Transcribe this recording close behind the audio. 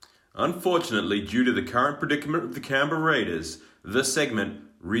Unfortunately, due to the current predicament of the Canberra Raiders, this segment,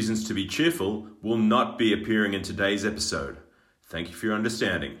 Reasons to be Cheerful, will not be appearing in today's episode. Thank you for your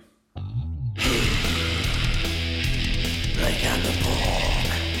understanding. Blake and the Pork.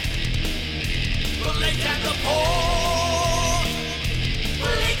 Blake and the Pork.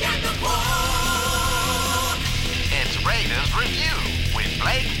 Blake and the Pork. It's Raiders Review with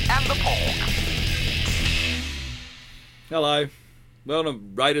Blake and the Pork. Hello.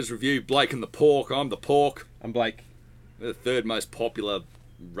 Welcome to Raiders Review, Blake and the Pork. I'm the Pork. I'm Blake. We're the third most popular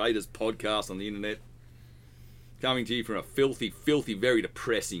Raiders podcast on the internet. Coming to you from a filthy, very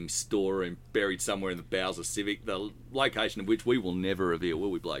depressing storeroom buried somewhere in the bowels of Civic, the location of which we will never reveal,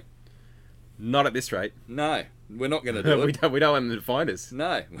 will we, Blake? Not at this rate. No, we're not going to do it. We don't want them to find us.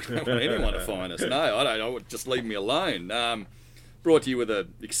 No, we don't want anyone to find us. No, I don't. Just leave me alone. Brought to you with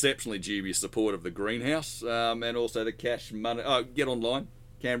an exceptionally dubious support of the Greenhouse and also the Cash Money. Oh, Get Online,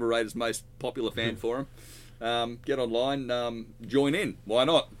 Canberra Raiders' most popular fan forum. Get online, join in. Why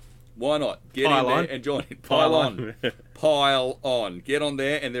not? Why not? Get Pile in on. there and join in. Pile on. Pile on. Get on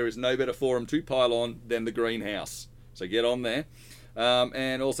there, and there is no better forum to pile on than the Greenhouse. So get on there.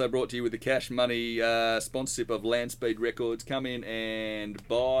 And also brought to you with the Cash Money sponsorship of Landspeed Records. Come in and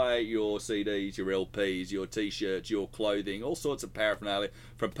buy your CDs, your LPs, your T-shirts, your clothing, all sorts of paraphernalia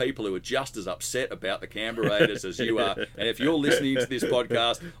from people who are just as upset about the Canberra Raiders as you are. And if you're listening to this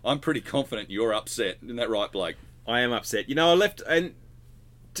podcast, I'm pretty confident you're upset. Isn't that right, Blake? I am upset. You know, I left, and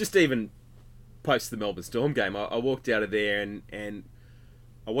just even post the Melbourne Storm game, I walked out of there and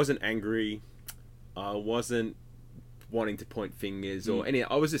I wasn't angry. I wasn't wanting to point fingers or any.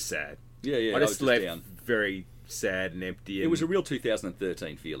 I was just sad. Yeah. I just left down. Very sad and empty. And It was a real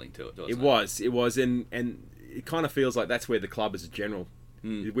 2013 feeling to it, wasn't it? It was, and it kind of feels like that's where the club as a general.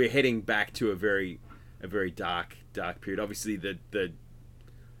 We're heading back to a very dark period. Obviously, the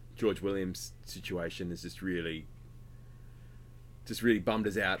George Williams situation has just really bummed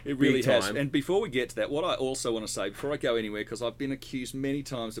us out. It really big has. time. And before we get to that, what I also want to say, before I go anywhere, because I've been accused many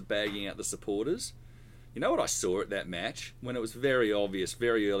times of bagging out the supporters. You know what I saw at that match? When it was very obvious,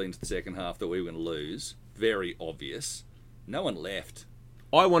 very early into the second half, that we were going to lose. Very obvious. No one left.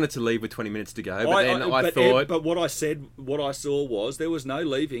 I wanted to leave with 20 minutes to go, but then I thought... But what I saw was there was no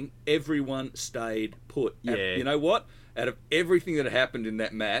leaving. Everyone stayed put. Yeah. You know what? Out of everything that happened in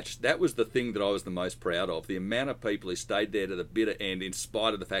that match, that was the thing that I was the most proud of. The amount of people who stayed there to the bitter end, in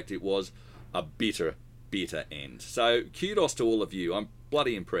spite of the fact it was a bitter end. So kudos to all of you. I'm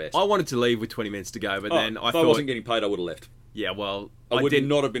bloody impressed. I wanted to leave with 20 minutes to go, but then I if thought... I wasn't getting paid, I would have left. Yeah, well... I would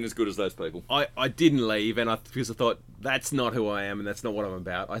not have been as good as those people. I didn't leave, because I thought, that's not who I am and that's not what I'm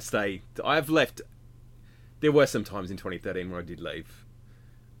about. I've left... There were some times in 2013 where I did leave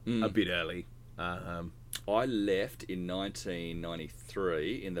a bit early. I left in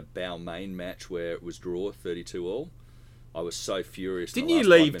 1993 in the Balmain match where it was draw 32-all. I was so furious. Didn't you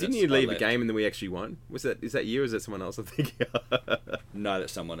leave the game and then we actually won? Is that you or is that someone else I'm thinking of? No,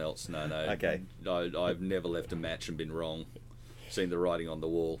 that's someone else. No. Okay. I've never left a match and been wrong. Seen the writing on the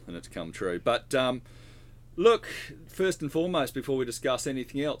wall and it's come true. But look, first and foremost, before we discuss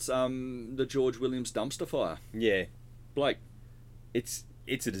anything else, the George Williams dumpster fire. Yeah. Blake. It's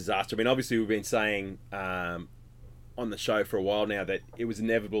a disaster. I mean, obviously we've been saying on the show for a while now that it was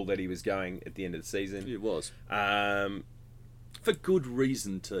inevitable that he was going at the end of the season. It was. For good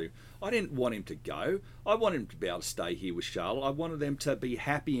reason too. I didn't want him to go. I wanted him to be able to stay here with Charlotte. I wanted them to be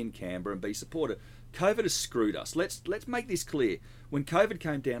happy in Canberra and be supported. COVID has screwed us. Let's make this clear. When COVID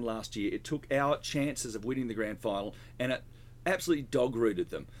came down last year, it took our chances of winning the grand final and it absolutely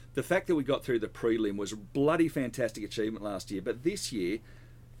dog-rooted them. The fact that we got through the prelim was a bloody fantastic achievement last year, but this year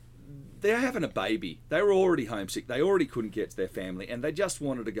they're having a baby. They were already homesick. They already couldn't get to their family, and they just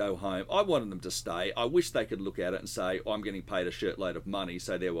wanted to go home. I wanted them to stay. I wish they could look at it and say, I'm getting paid a shirtload of money,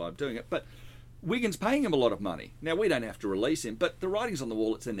 so therefore I'm doing it. But Wigan's paying him a lot of money. Now, we don't have to release him, but the writing's on the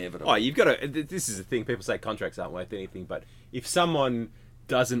wall. It's inevitable. Oh, you've got to... This is the thing. People say contracts aren't worth anything, but if someone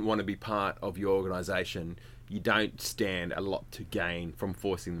doesn't want to be part of your organisation, you don't stand a lot to gain from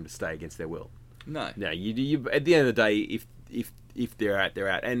forcing them to stay against their will. No. No, you at the end of the day, if they're out, they're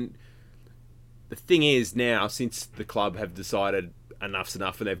out. And the thing is now, since the club have decided enough's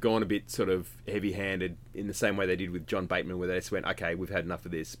enough and they've gone a bit sort of heavy-handed in the same way they did with John Bateman, where they just went, okay, we've had enough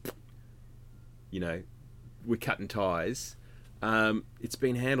of this. You know, we're cutting ties. It's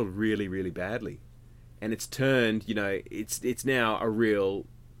been handled really, really badly. And it's turned, you know, it's now a real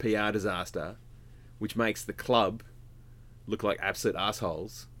PR disaster, which makes the club look like absolute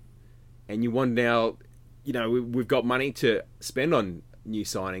assholes. And you want now, you know, we've got money to spend on new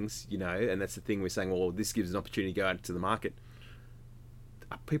signings, you know, and that's the thing we're saying, well, this gives an opportunity to go out to the market.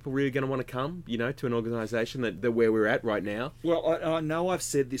 are people really going to want to come, to an organisation that where we're at right now? Well, I know I've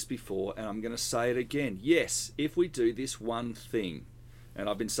said this before, and I'm going to say it again. Yes, if we do this one thing, and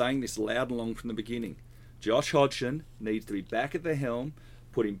I've been saying this loud and long from the beginning, Josh Hodgson needs to be back at the helm,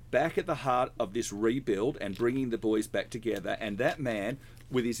 put him back at the heart of this rebuild and bringing the boys back together. And that man,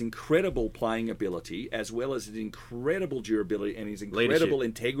 with his incredible playing ability, as well as his incredible durability and his incredible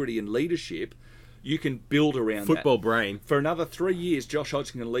integrity and leadership, you can build around Football that. brain. For another 3 years, Josh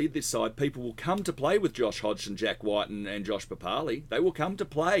Hodgson can lead this side. People will come to play with Josh Hodgson, Jack White and Josh Papali. They will come to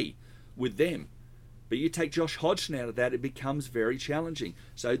play with them. But you take Josh Hodgson out of that, it becomes very challenging.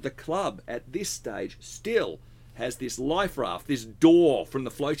 So the club at this stage still has this life raft, this door from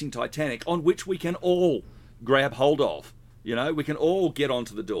the floating Titanic on which we can all grab hold of. We can all get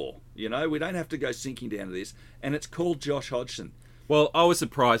onto the door. We don't have to go sinking down to this. And it's called Josh Hodgson. Well, I was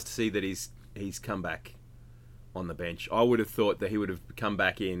surprised to see that he's come back on the bench. I would have thought that he would have come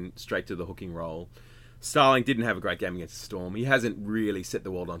back in straight to the hooking role. Starling didn't have a great game against Storm. He hasn't really set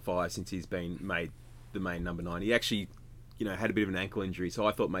the world on fire since he's been made the main number 9. He actually, had a bit of an ankle injury, so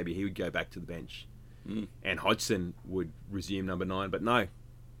I thought maybe he would go back to the bench. And Hodgson would resume number 9, but no.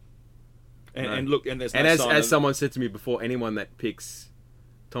 And look, and there's no and sign as of... someone said to me before, anyone that picks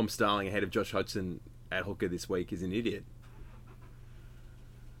Tom Starling ahead of Josh Hodgson at hooker this week is an idiot.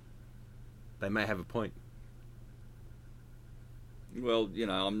 They may have a point. Well,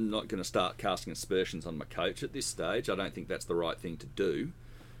 I'm not going to start casting aspersions on my coach at this stage. I don't think that's the right thing to do.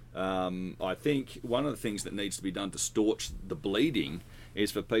 I think one of the things that needs to be done to staunch the bleeding is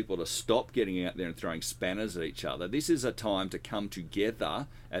for people to stop getting out there and throwing spanners at each other. This is a time to come together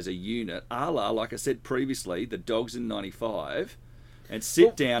as a unit, a la, like I said previously, the Dogs in 95, and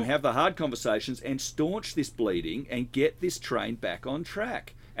sit down, have the hard conversations and staunch this bleeding and get this train back on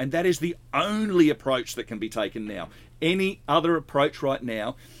track. And that is the only approach that can be taken now. Any other approach right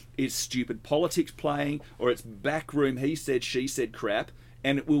now is stupid politics playing, or it's backroom he said, she said crap,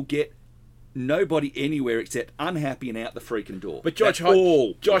 and it will get nobody anywhere except unhappy and out the freaking door. But Josh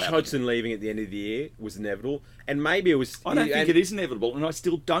Hodgson leaving at the end of the year was inevitable, and maybe it was... I don't think it is inevitable, and I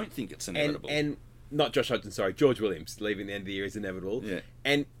still don't think it's inevitable. And not Josh Hodgson, sorry, George Williams leaving at the end of the year is inevitable. Yeah.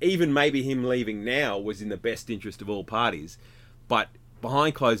 And even maybe him leaving now was in the best interest of all parties. But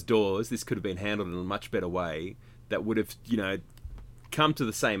behind closed doors, this could have been handled in a much better way that would have, come to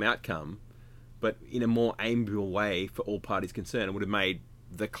the same outcome, but in a more amiable way for all parties concerned. It would have made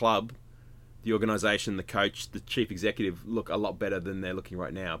the club, the organisation, the coach, the chief executive look a lot better than they're looking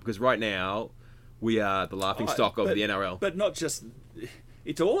right now. Because right now, we are the laughing stock of the NRL. But not just...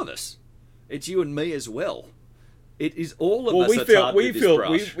 It's all of us. It's you and me as well. It is all of us tarred with this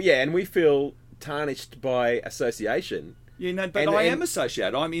brush. And we feel tarnished by association. But I am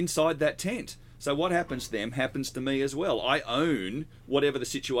associated. I'm inside that tent. So what happens to them happens to me as well. I own whatever the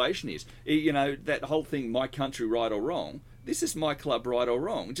situation is. That whole thing, my country, right or wrong, this is my club, right or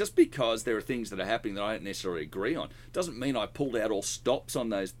wrong. Just because there are things that are happening that I don't necessarily agree on doesn't mean I pulled out all stops on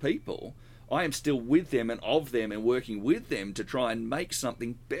those people. I am still with them and of them and working with them to try and make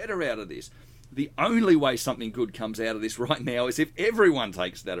something better out of this. The only way something good comes out of this right now is if everyone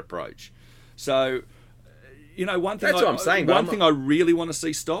takes that approach. So, one thing That's what I'm saying. One thing I really want to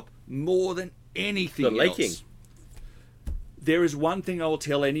see stop, more than anything else. The leaking. There is one thing I will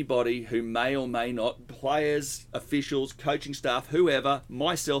tell anybody who may or may not, players, officials, coaching staff, whoever,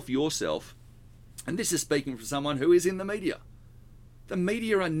 myself, yourself, and this is speaking from someone who is in the media. The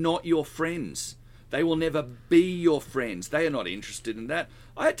media are not your friends. They will never be your friends. They are not interested in that.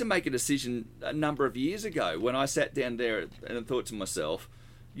 I had to make a decision a number of years ago when I sat down there and thought to myself,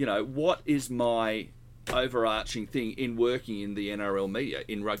 what is my overarching thing in working in the NRL media,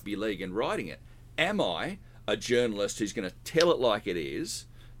 in rugby league and writing it? Am I a journalist who's going to tell it like it is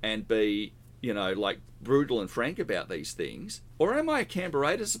and be, brutal and frank about these things? Or am I a Canberra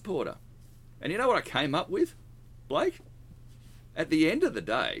Raiders supporter? And you know what I came up with, Blake? At the end of the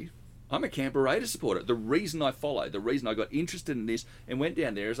day, I'm a Canberra Raiders supporter. The reason I got interested in this and went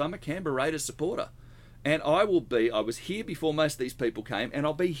down there is I'm a Canberra Raiders supporter. And I was here before most of these people came, and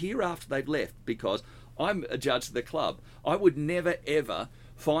I'll be here after they've left because I'm a judge of the club. I would never, ever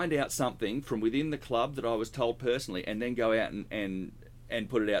find out something from within the club that I was told personally and then go out and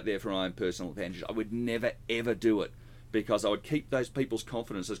put it out there for my own personal advantage. I would never, ever do it because I would keep those people's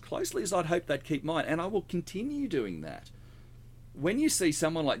confidence as closely as I'd hope they'd keep mine, and I will continue doing that. When you see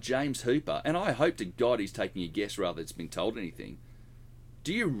someone like James Hooper, and I hope to God he's taking a guess rather than being told anything,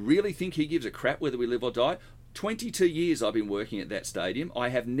 do you really think he gives a crap whether we live or die? 22 years I've been working at that stadium. I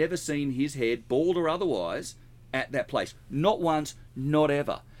have never seen his head, bald or otherwise, at that place. Not once, not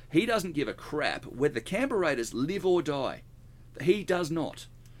ever. He doesn't give a crap whether the Canberra Raiders live or die. He does not.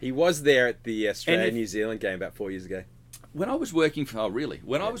 He was there at the And Australia-New Zealand game about 4 years ago. When I was working for... Oh, really?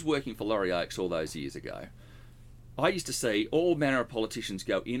 When I was working for Laurie Oakes all those years ago, I used to see all manner of politicians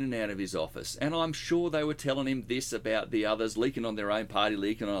go in and out of his office, and I'm sure they were telling him this about the others, leaking on their own party,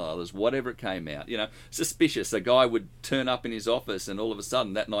 leaking on others, whatever it came out. You know, suspicious. A guy would turn up in his office, and all of a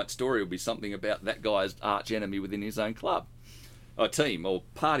sudden that night's story would be something about that guy's arch enemy within his own club, or team, or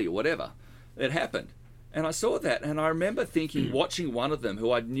party, or whatever. It happened. And I saw that, and I remember thinking, watching one of them,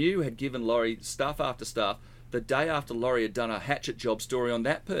 who I knew had given Laurie stuff after stuff, the day after Laurie had done a hatchet job story on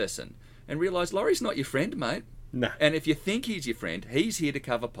that person, and realised Laurie's not your friend, mate. No. And if you think he's your friend, he's here to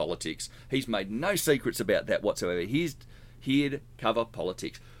cover politics. He's made no secrets about that whatsoever. He's here to cover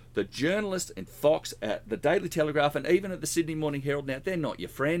politics. The journalists in Fox, at the Daily Telegraph, and even at the Sydney Morning Herald now, they're not your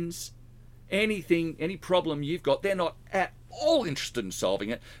friends. Anything, any problem you've got, they're not at all interested in solving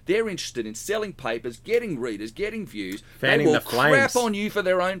it. They're interested in selling papers, getting readers, getting views. Fanning they will the flames. crap on you for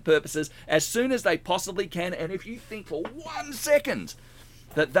their own purposes as soon as they possibly can. And if you think for 1 second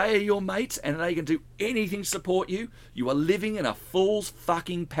that they are your mates and they can do anything to support you, you are living in a fool's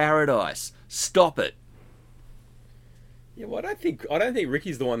fucking paradise. Stop it. Yeah, well, I don't think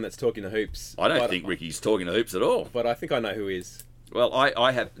Ricky's the one that's talking to hoops. I don't but- think Ricky's talking to hoops at all. But I think I know who is. Well,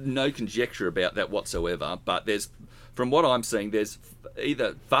 I have no conjecture about that whatsoever, but there's, from what I'm seeing, there's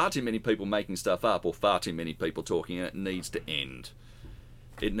either far too many people making stuff up or far too many people talking, and it needs to end.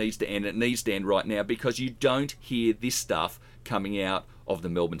 It needs to end. It needs to end right now, because you don't hear this stuff coming out of the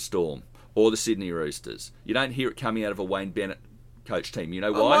Melbourne Storm or the Sydney Roosters. You don't hear it coming out of a Wayne Bennett coach team. You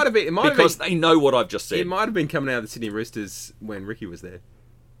know why? It might have because been- they know what I've just said. It might have been coming out of the Sydney Roosters when Ricky was there.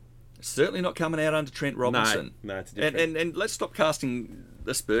 Certainly not coming out under Trent Robinson. No, it's different. And let's stop casting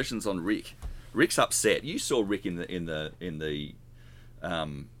aspersions on Rick. Rick's upset. You saw Rick in the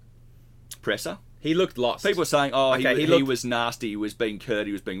presser. He looked lost. People were saying, "Oh, Okay, he looked- was nasty. He was being curt.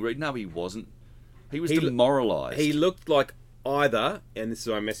 He was being rude." No, he wasn't. He was demoralised. He looked like either, and this is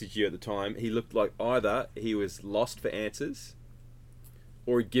what I messaged you at the time, he looked like either he was lost for answers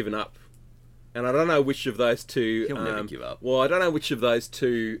or he'd given up. And I don't know which of those two... He'll never give up. Well, I don't know which of those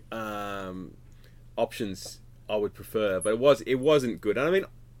two options I would prefer, but it wasn't good. And I mean,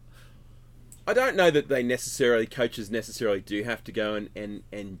 I don't know that coaches necessarily do have to go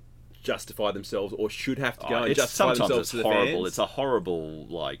and justify themselves, or should have to go and justify themselves to the horrible. fans. It's a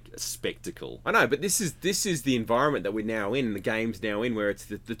horrible spectacle. I know, but this is the environment that we're now in, and the game's now in, where it's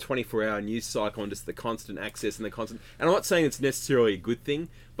the 24-hour news cycle and just the constant access and the constant... And I'm not saying it's necessarily a good thing,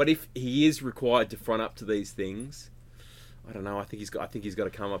 but if he is required to front up to these things, I don't know. I think he's got to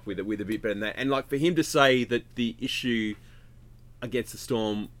come up with a bit better than that. And like, for him to say that the issue against the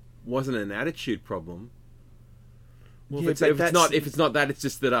Storm wasn't an attitude problem. Well, Yeah, if but it's not that, it's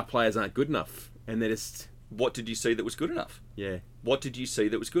just that our players aren't good enough, and they're just... What did you see that was good enough? Yeah. What did you see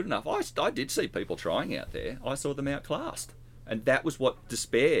that was good enough? I did see people trying out there. I saw them outclassed. And that was what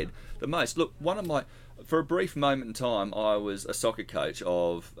despaired the most. Look, for a brief moment in time, I was a soccer coach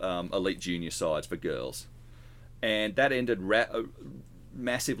of elite junior sides for girls. And that ended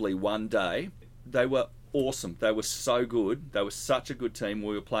massively one day. They were awesome. They were so good. They were such a good team.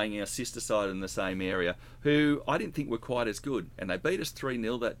 We were playing our sister side in the same area, who I didn't think were quite as good. And they beat us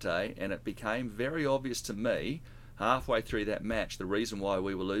 3-0 that day, and it became very obvious to me, halfway through that match, the reason why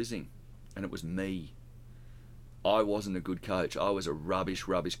we were losing. And it was me. I wasn't a good coach. I was a rubbish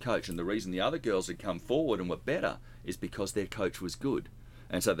coach. And the reason the other girls had come forward and were better is because their coach was good.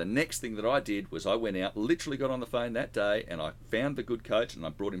 And so the next thing that I did was I went out, literally got on the phone that day, and I found the good coach, and I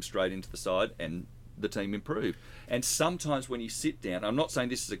brought him straight into the side, and the team improved. And sometimes when you sit down, I'm not saying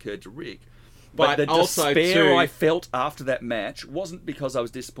this has occurred to Rick, but the also despair too- I felt after that match wasn't because I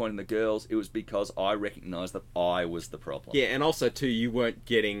was disappointed in the girls, it was because I recognised that I was the problem. Yeah, and also too, you weren't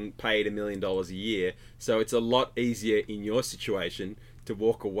getting paid $1 million a year, so it's a lot easier in your situation to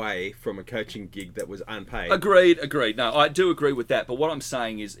walk away from a coaching gig that was unpaid. Agreed. No, I do agree with that. But what I'm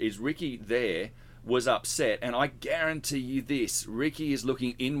saying is Ricky there was upset, and I guarantee you this: Ricky is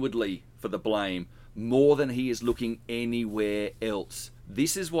looking inwardly for the blame more than he is looking anywhere else.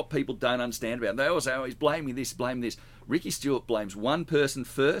 This is what people don't understand about him. They always say, "Oh, he's blaming this, blaming this." Ricky Stewart blames one person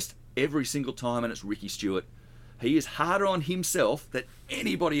first every single time, and it's Ricky Stewart. He is harder on himself than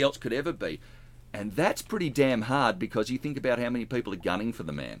anybody else could ever be. And that's pretty damn hard, because you think about how many people are gunning for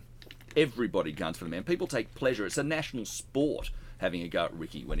the man. Everybody guns for the man. People take pleasure. It's a national sport having a go at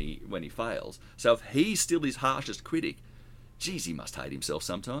Ricky when he fails. So if he's still his harshest critic, geez, he must hate himself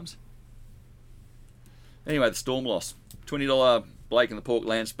sometimes. Anyway, the Storm loss. $20 Blake and the Pork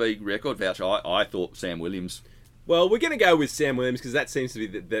Land Speed record voucher. I thought Sam Williams. Well, we're going to go with Sam Williams because that seems to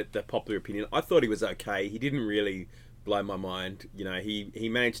be the popular opinion. I thought he was okay. He didn't really blow my mind. You know, he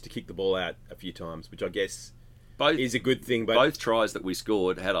managed to kick the ball out a few times, which I guess Both is a good thing. But both tries that we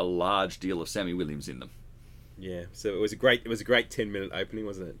scored had a large deal of Sammy Williams in them. yeah, so it was a great 10-minute opening,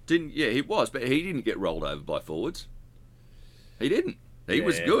 wasn't it? He was, but he didn't get rolled over by forwards. He didn't. He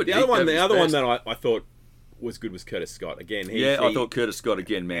was Yeah. good. The He other one, gave the his other one best. that I thought was good was Curtis Scott. Again, I thought Curtis Scott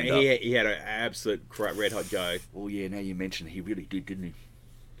again manned up. he had an absolute red hot go. Oh yeah, now you mention he really did, didn't he?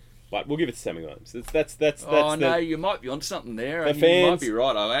 But we'll give it to Sammy Williams. That's Oh the, no, you might be onto something there. the And you might fans- be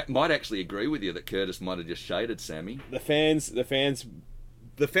right. I might actually agree with you that Curtis might have just shaded Sammy. the fans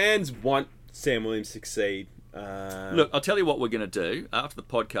want Sam Williams to succeed. Look, I'll tell you what we're going to do. After the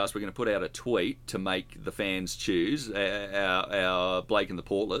podcast, we're going to put out a tweet to make the fans choose our Blake and the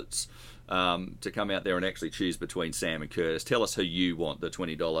Portlets to come out there and actually choose between Sam and Curtis. Tell us who you want the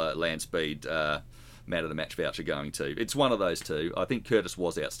 $20 land speed man of the match voucher going to. It's one of those two. I think Curtis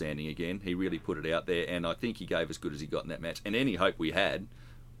was outstanding again. He really put it out there, and I think he gave as good as he got in that match. And any hope we had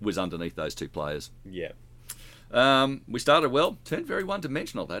was underneath those two players. yeah. We started well, turned very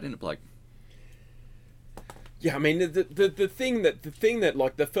one-dimensional, though, didn't it, Blake? Yeah, I mean the thing that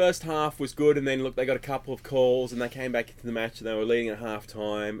like the first half was good, and then look, they got a couple of calls, and they came back into the match, and they were leading at half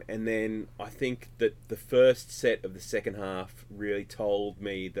time, and then I think that the first set of the second half really told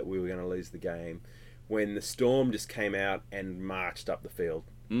me that we were going to lose the game when the Storm just came out and marched up the field.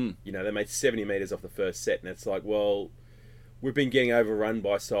 You know, they made 70 metres off the first set, and it's like, well, we've been getting overrun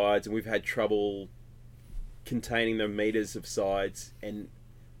by sides, and we've had trouble containing the metres of sides, and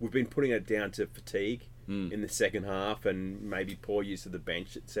we've been putting it down to fatigue in the second half and maybe poor use of the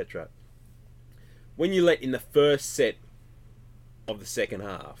bench, etc. When you let in the first set of the second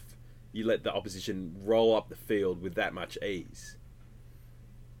half, you let the opposition roll up the field with that much ease.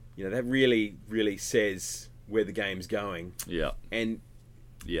 You know, that really, really says where the game's going. Yeah, And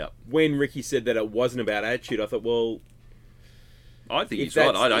yeah. when Ricky said that it wasn't about attitude, I thought, well, I think If he's right.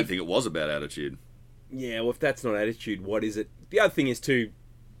 that's- I don't if- think it was about attitude. yeah, well, if that's not attitude, what is it? The other thing is, too,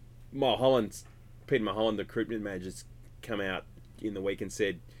 Peter Mulholland, the recruitment manager's come out in the week and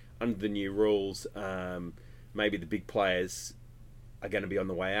said, under the new rules, maybe the big players are going to be on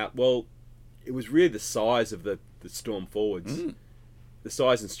the way out. Well, it was really the size of the Storm forwards, the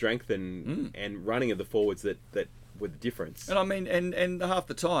size and strength and running of the forwards that were the difference. And I mean, and half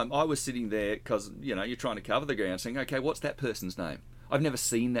the time I was sitting there because, you know, you're trying to cover the ground saying, okay, what's that person's name? I've never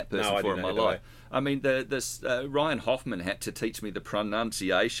seen that person No, I before in didn't my either. life. I mean, Ryan Hoffman had to teach me the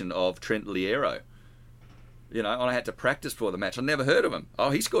pronunciation of Trent Liero. You know, and I had to practice for the match. I never heard of him. Oh,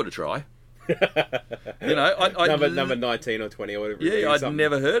 he scored a try. You know, number 19 or 20 or whatever. Yeah, or I'd something.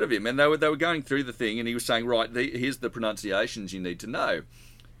 never heard of him, and they were going through the thing, and he was saying, right, here's the pronunciations you need to know.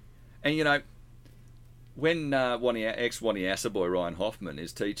 And you know, when ex-Waniasa boy Ryan Hoffman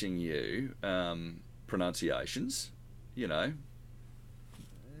is teaching you pronunciations, you know,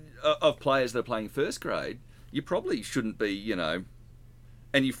 of players that are playing first grade, you probably shouldn't be, you know,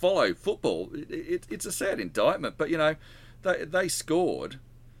 and you follow football. It's a sad indictment, but you know, they scored.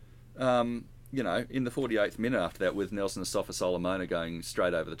 You know, in the 48th minute after that, with Nelson Asafa-Solomona going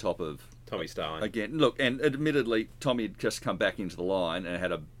straight over the top of Tommy Starling. again. Look, and admittedly, Tommy had just come back into the line and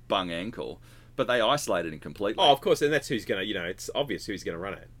had a bung ankle, but they isolated him completely. Oh, of course, and that's who's going to, you know, it's obvious who's going to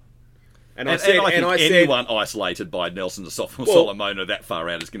run it. and I think anyone isolated by Nelson Asafa-Solomona that far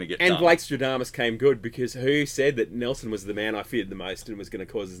out is going to get And done. Blake Stradamus came good because who said that Nelson was the man I feared the most and was going to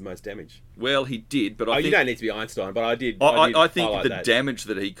cause the most damage? Well, he did, but Oh, I you think don't need to be Einstein, but I did. I think highlight the that. damage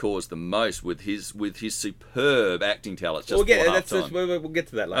that he caused the most with his superb acting talents just We'll get, before that's, half-time. we'll get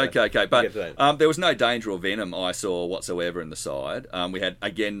to that later. Okay, We'll get to but that. there was no danger or venom I saw whatsoever in the side. We had,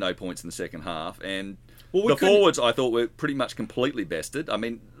 again, no points in the second half, and Well, we the couldn't- forwards I thought were pretty much completely bested. I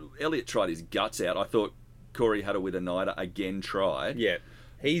mean, Elliott tried his guts out. I thought Corey Hattaway-Naida again tried. Yeah,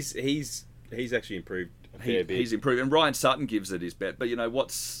 he's actually improved a fair bit. He's improved, and Ryan Sutton gives it his bet. But you know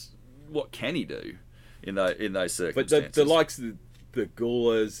what can he do in those but circumstances? the likes of the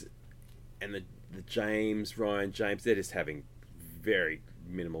Goulas and the Ryan James, they're just having very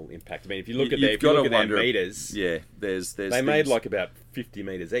minimal impact. I mean, if you look at You've their gotta their wonder- meters, Yeah, there's they things. made like about 50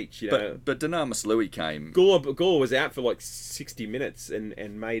 meters each. You know, but Dynamis Louis came. Gula was out for like 60 minutes and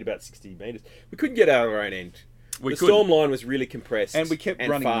made about 60 meters. We couldn't get out of our own end. We the couldn't. Storm line was really compressed, And we kept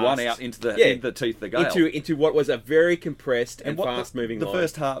running fast. one out into the teeth of the gale. into what was a very compressed and what fast moving the line.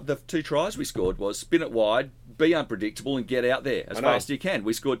 first half, the two tries we scored was spin it wide, be unpredictable, and get out there as I know. fast as you can.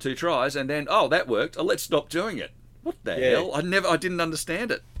 We scored 2 tries, and then that worked. Let's stop doing it. What the Yeah. hell? I didn't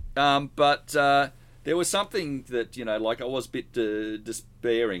understand it. But there was something that, you know, like I was a bit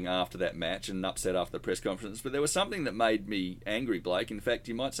despairing after that match and upset after the press conference. But there was something that made me angry, Blake. In fact,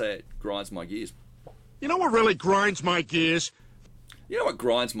 you might say it grinds my gears. You know what really grinds my gears? You know what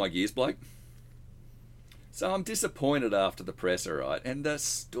grinds my gears, bloke? So I'm disappointed after the presser, right? And the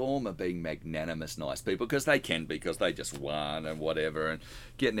Storm are being magnanimous, nice people, because they can be, because they just won and whatever, and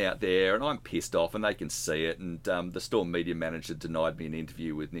getting out there, and I'm pissed off, and they can see it. And the Storm media manager denied me an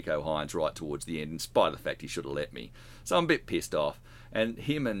interview with Nico Hines right towards the end, in spite of the fact he should have let me. So I'm a bit pissed off. And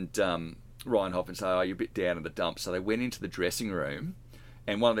him and Ryan Hoffman say, oh, you're a bit down in the dumps. So they went into the dressing room,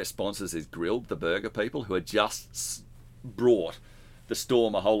 and one of their sponsors is Grilled, the burger people, who had just brought the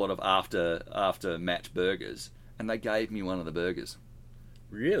Storm a whole lot of after match burgers, and they gave me one of the burgers.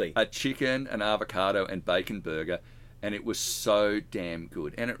 Really? A chicken, an avocado, and bacon burger, and it was so damn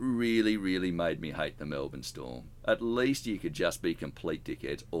good. And it really, really made me hate the Melbourne Storm. At least you could just be complete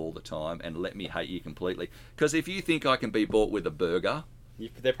dickheads all the time and let me hate you completely. Because if you think I can be bought with a burger,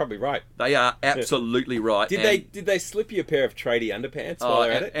 They're probably right. they are absolutely right. Did they slip you a pair of tradie underpants while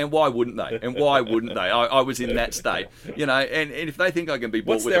they're at it? And why wouldn't they? And why wouldn't they? I was in that state, you know. And if they think I can be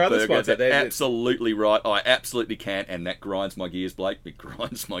bought What's with their a other burger, sponsor? they're absolutely right. I absolutely can, and that grinds my gears, Blake. It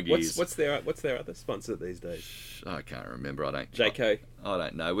grinds my gears. What's their other sponsor these days? I can't remember. I don't. Jayco. I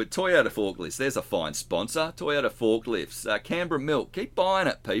don't know. With Toyota Forklifts, there's a fine sponsor. Toyota Forklifts, Canberra Milk. Keep buying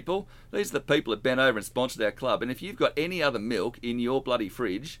it, people. These are the people that bent over and sponsored our club. And if you've got any other milk in your bloody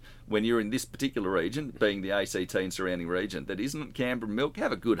fridge when you're in this particular region, being the ACT and surrounding region, that isn't Canberra Milk,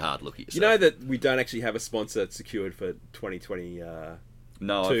 have a good hard look at yourself. You know that we don't actually have a sponsor secured for 2020.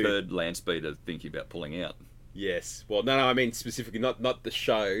 No, I've heard Landspeed are thinking about pulling out. Yes. Well, no, I mean specifically not the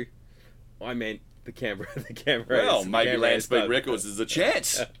show. I meant the Canberra. Well, maybe Canberra Landspeed Records is a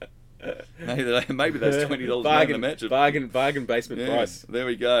chance. Maybe that's $20 bargain, more than bargain basement price. There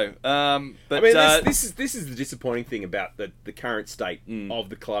we go. But I mean, this is the disappointing thing about the current state of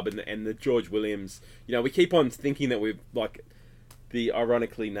the club and the George Williams. You know, we keep on thinking that we've like the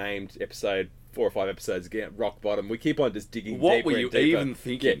ironically named episode 4 or 5 episodes again, rock bottom. We keep on just digging. What deeper were you and deeper. even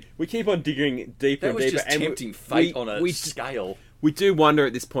thinking? Yeah, we keep on digging deeper that and was deeper. just and tempting fate on a scale. We do wonder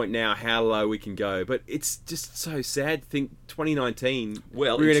at this point now how low we can go, but it's just so sad to think 2019.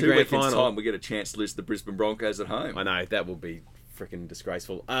 Well, we're in in a 2 grand weekends' final. time, we get a chance to lose to the Brisbane Broncos at home. I know that will be freaking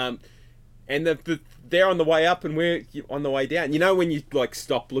disgraceful. And they're on the way up, and we're on the way down. You know when you like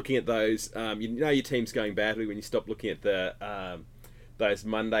stop looking at those, you know your team's going badly when you stop looking at the those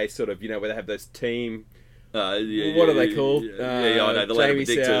Monday sort of, you know, where they have those team. What are they called? I know the ladder Jamie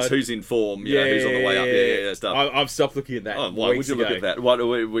predictors. Soward. Who's in form? You know, who's on the way up? Yeah, stuff. I've stopped looking at that. Oh, why would weeks you look ago. at that? What,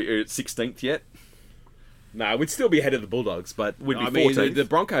 we're at 16th yet? No, we'd still be ahead of the Bulldogs, but We'd be I mean, 14th. the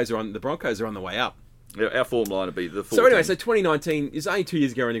Broncos are on the way up. Our form line would be the 14th. So anyway, 2019 is only 2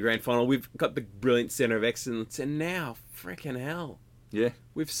 years ago in the grand final. We've got the brilliant centre of excellence, and now, freaking hell, yeah,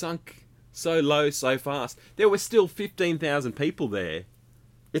 we've sunk so low so fast. There were still 15,000 people there.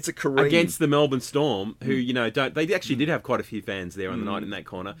 It's a career Against the Melbourne Storm, who, you know, they actually did have quite a few fans there on the night in that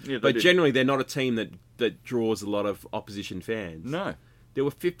corner. Yeah, they but did. generally, they're not a team that draws a lot of opposition fans. No. There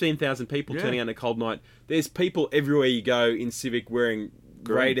were 15,000 people Yeah. turning out on a cold night. There's people everywhere you go in Civic wearing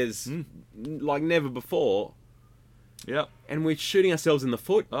Raiders like never before. Yeah. And we're shooting ourselves in the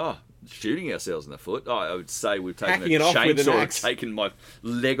foot. Oh, shooting ourselves in the foot. Oh, I would say we've taken Hacking a it off with an chainsaw and axe. taken my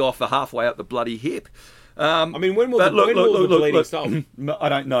leg off halfway up the bloody hip. I mean, when will But the bleeding stop? I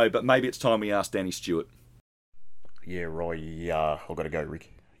don't know, but maybe it's time we ask Danny Stewart. Yeah, right. I've got to go, Rick.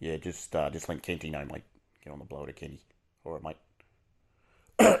 Yeah, just let Kenty know, mate. Get on the blower to Kenty. All right, mate.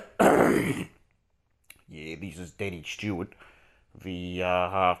 Yeah, this is Danny Stewart, the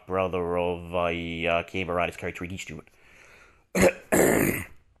half brother of Canberra Raiders coach Ricky Stewart.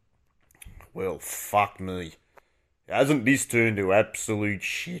 Well, fuck me. Hasn't this turned to absolute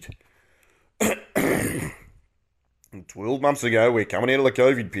shit? 12 months ago, we're coming out of the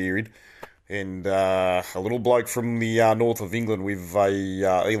COVID period, and a little bloke from the north of England with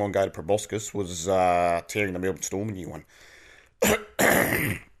a elongated proboscis was tearing the Melbourne Storm a new one.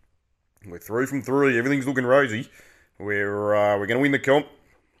 We're through from 3. Everything's looking rosy. We're going to win the comp,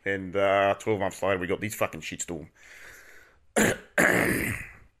 and 12 months later, we got this fucking shitstorm.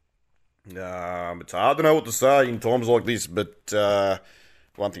 It's hard to know what to say in times like this, but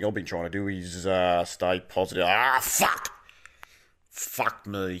one thing I've been trying to do is stay positive. Fuck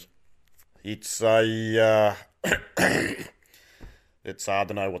me. It's it's hard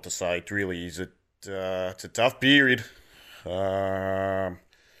to know what to say. It really is. It's a tough period.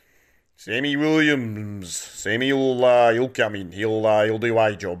 Sammy Williams. Sammy he'll come in. He'll do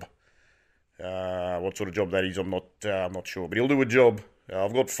a job. What sort of job that is, I'm not sure, but he'll do a job.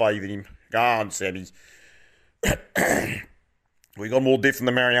 I've got faith in him. Go on, Sammy. We got more depth than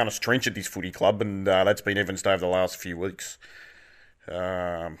the Marianas Trench at this footy club, and that's been evidenced over the last few weeks.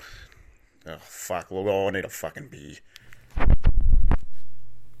 Oh, fuck. Look, I need a fucking beer.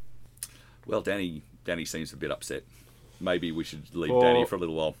 Well, Danny seems a bit upset. Maybe we should leave Poor- Danny for a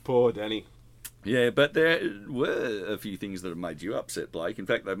little while. Poor Danny. Yeah, but there were a few things that have made you upset, Blake. In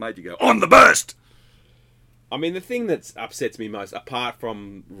fact, they've made you go, on the burst! I mean, the thing that upsets me most, apart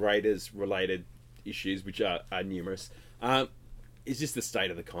from Raiders-related issues, which are numerous, is just the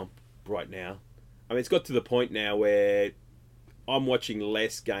state of the comp right now. I mean, it's got to the point now where I'm watching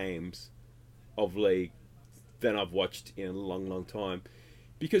less games of league than I've watched in a long, long time.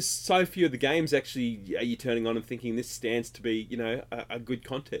 Because so few of the games actually are you turning on and thinking this stands to be, a good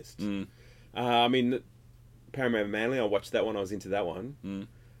contest. I mean, Parramatta Manly, I watched that one. I was into that one.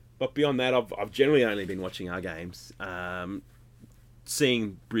 But beyond that, I've generally only been watching our games.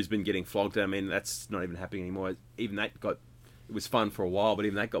 Seeing Brisbane getting flogged, I mean, that's not even happening anymore. Even that it was fun for a while, but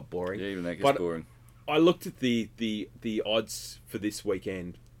even that got boring. Yeah, even that gets boring. I looked at the odds for this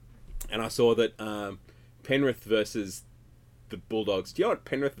weekend, and I saw that Penrith versus the Bulldogs. Do you know what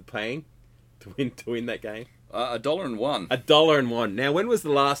Penrith are paying to win that game? $1.01. $1.01. Now, when was the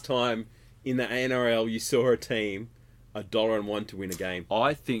last time in the NRL you saw a team $1.01 to win a game?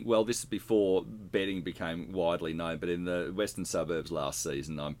 I think, well, this is before betting became widely known, but in the Western Suburbs last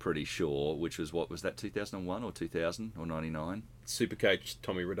season, I'm pretty sure, which was, what was that, 2001 or 2000 or 99? Supercoach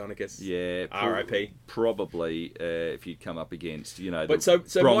Tommy Raudonikis. Yeah. R.I.P. Probably, if you'd come up against, But the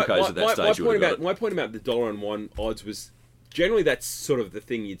so Broncos at that stage, you would have got it. My point about the $1.01 odds was generally that's sort of the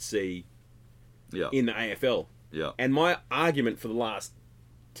thing you'd see in the AFL. Yeah. And my argument for the last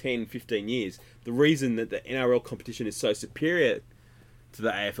 10, 15 years, the reason that the NRL competition is so superior to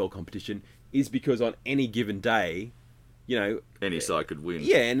the AFL competition is because on any given day, any side could win.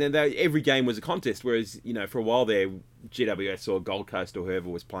 Yeah, and then every game was a contest, whereas, for a while there, GWS or Gold Coast or whoever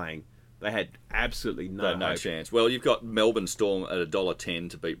was playing, they had absolutely no hope. Chance. Well, you've got Melbourne Storm at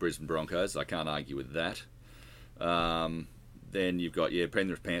 $1.10 to beat Brisbane Broncos. I can't argue with that. Then you've got,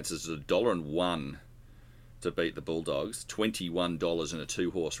 Penrith Panthers at $1.01 to beat the Bulldogs. $21 in a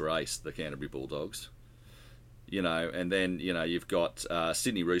two-horse race, the Canterbury Bulldogs. And then, you've got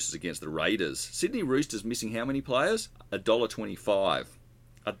Sydney Roosters against the Raiders. Sydney Roosters missing how many players? $1.25.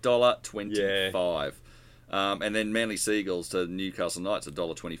 $1.25. And then Manly Seagulls to Newcastle Knights,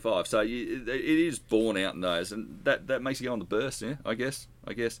 $1.25. So it is borne out in those, and that makes you go on the burst, yeah, I guess.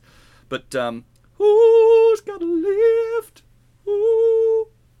 But who's got a lift? Ooh.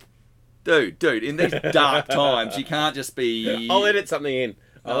 Dude, in these dark times, you can't just be... I'll edit something in.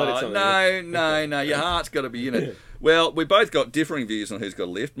 No, your heart's got to be in it. Well, we both got differing views on who's got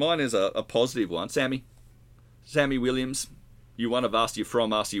a lift. Mine is a positive one. Sammy Williams, you're one of us, you're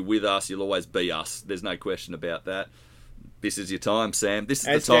from us, you're with us, you'll always be us. There's no question about that. This is your time, Sam. This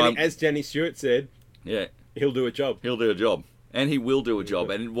is the time. As Jenny Stewart said, he'll do a job. He'll do a job. And he will do a job.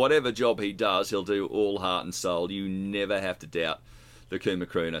 And whatever job he does, he'll do all heart and soul. You never have to doubt the Kuma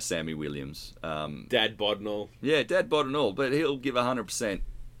Crooner, Sammy Williams. Dad bod and all. Yeah, Dad bod and all. But he'll give 100%,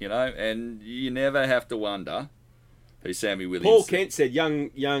 and you never have to wonder who Sammy Williams Paul Kent said young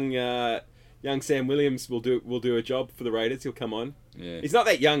Sam Williams will do a job for the Raiders. He'll come on. Yeah. He's not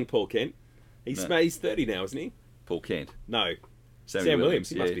that young, Paul Kent. He's 30 now, isn't he? Paul Kent. No. Sam Williams.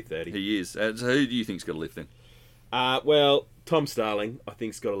 He must be 30. He is. So who do you think's got a lift then? Well, Tom Starling, I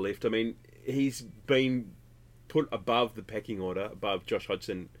think, has got a lift. I mean, he's been put above the pecking order, above Josh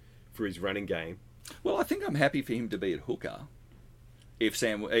Hodgson for his running game. Well, I think I'm happy for him to be at hooker if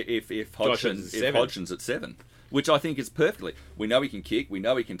Hodgson's at 7, which I think is perfectly. We know he can kick, we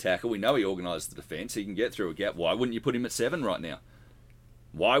know he can tackle, we know he organises the defence, he can get through a gap. Why wouldn't you put him at 7 right now?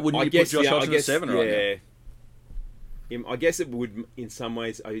 Why wouldn't you put Josh Hodgson at 7 right now? I guess it would, in some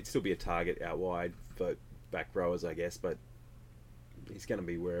ways, he'd still be a target out wide for back rowers, I guess, but he's going to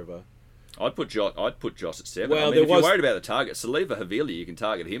be wherever. I'd put Josh at 7. Well, if you're worried about the target, Saliva Havili, you can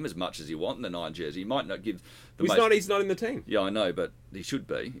target him as much as you want in the 9 jersey. He might not give He's not in the team. Yeah, I know, but he should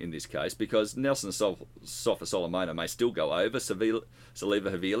be in this case because Nelson Sofa Solomona may still go over Saliva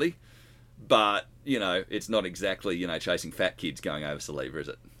Havili, but it's not exactly chasing fat kids going over Saliva, is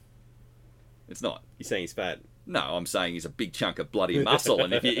it? It's not. You're saying he's fat? No, I'm saying he's a big chunk of bloody muscle,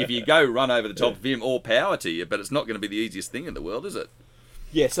 and if you go run over the top of him, all power to you. But it's not going to be the easiest thing in the world, is it?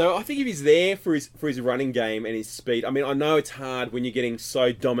 Yeah, so I think if he's there for his running game and his speed, I mean, I know it's hard when you're getting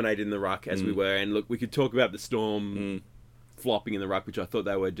so dominated in the ruck as we were, and look, we could talk about the Storm flopping in the ruck, which I thought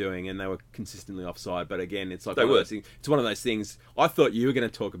they were doing, and they were consistently offside. But again, it's like it's one of those things. I thought you were going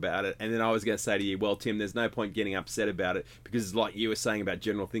to talk about it, and then I was going to say to you, well, Tim, there's no point getting upset about it because it's like you were saying about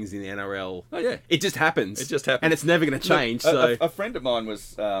general things in the NRL. Oh yeah, it just happens. It just happens, and it's never going to change. Look, a friend of mine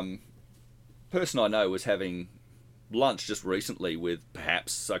was, person I know was having lunch just recently with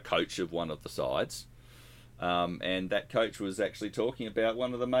perhaps a coach of one of the sides. And that coach was actually talking about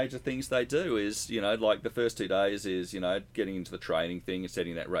one of the major things they do is, like the first 2 days is, getting into the training thing and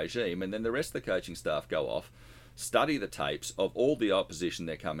setting that regime. And then the rest of the coaching staff go off, study the tapes of all the opposition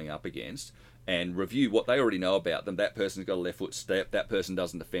they're coming up against and review what they already know about them. That person's got a left foot step. That person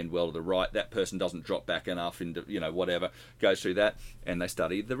doesn't defend well to the right. That person doesn't drop back enough into, whatever. Goes through that. And they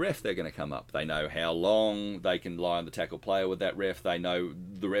study the ref they're going to come up. They know how long they can lie on the tackle player with that ref. They know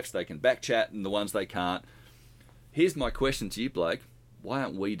the refs they can back chat and the ones they can't. Here's my question to you, Blake. Why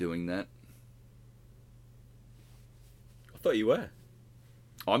aren't we doing that? I thought you were.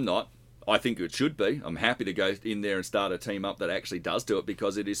 I'm not. I think it should be. I'm happy to go in there and start a team up that actually does do it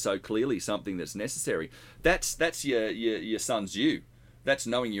because it is so clearly something that's necessary. That's your son's you. That's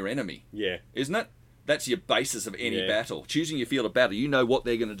knowing your enemy. Yeah. Isn't it? That's your basis of any battle. Choosing your field of battle. You know what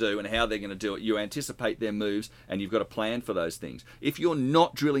they're going to do and how they're going to do it. You anticipate their moves and you've got a plan for those things. If you're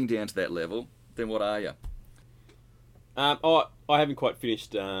not drilling down to that level, then what are you? I haven't quite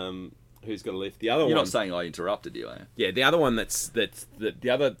finished Who's Got a Lift. The other You're one... not saying I interrupted you, are you? Yeah, the other one that's the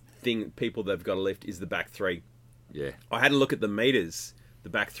other thing people that have got a lift is the back three. Yeah. I had a look at the meters the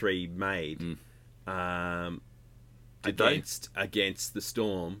back three made against the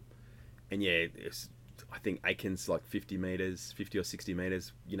Storm, and I think Aiken's like 50 or 60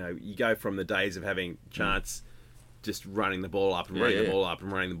 meters. You go from the days of having Chance just running the ball up and running the ball up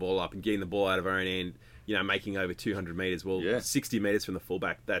and running the ball up and getting the ball out of our own end, making over 200 meters. Well, 60 meters from the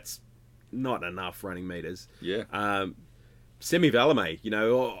fullback, that's not enough running meters. Yeah. Semi Valame,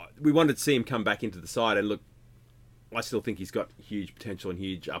 we wanted to see him come back into the side, and look, I still think he's got huge potential and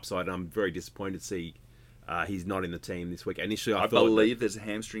huge upside, and I'm very disappointed to see he's not in the team this week. Initially, I believe there's a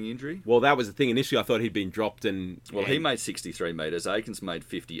hamstring injury. Well, that was the thing. Initially, I thought he'd been dropped, he made 63 metres. Aikens made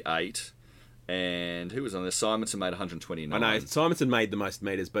 58, and who was on there? Simonson made 129. I know Simonson made the most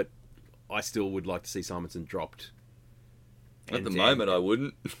metres, but I still would like to see Simonson dropped. At the moment, I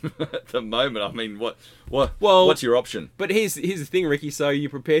wouldn't. At the moment, I mean, what's your option? But here's the thing, Ricky. So you're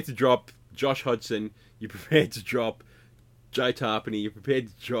prepared to drop Josh Hodgson, you're prepared to drop Joe Tarpany, you're prepared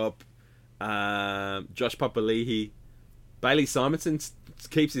to drop Josh Papali'i. Bailey Simonson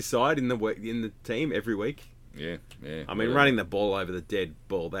keeps his side in the team every week. Yeah. I mean, running the ball over the dead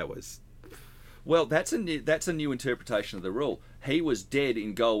ball, that was... Well, that's a new interpretation of the rule. He was dead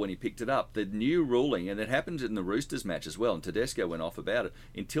in goal when he picked it up. The new ruling, and it happened in the Roosters match as well, and Tedesco went off about it,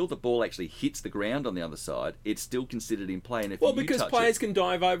 until the ball actually hits the ground on the other side, it's still considered in play. And if because players can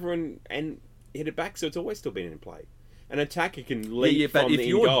dive over and hit it back, so it's always still been in play. An attacker can leap from the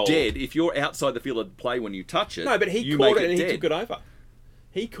in goal. But if you're dead, if you're outside the field of play when you touch it... No, but he caught it and he took it over.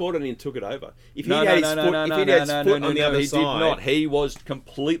 He caught it and took it over. If he had his foot on the other side... He did not. He was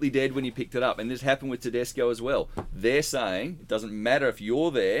completely dead when he picked it up. And this happened with Tedesco as well. They're saying it doesn't matter if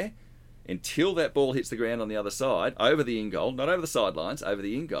you're there until that ball hits the ground on the other side, over the in-goal, not over the sidelines, over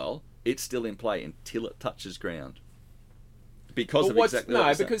the in-goal, it's still in play until it touches ground. Because of exactly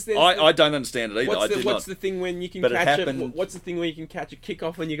what because I don't understand it either. What's the thing when you can catch it? What's the thing where you can catch a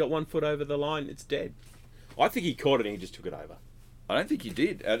kick-off when you got 1 foot over the line? It's dead. I think he caught it and he just took it over. I don't think he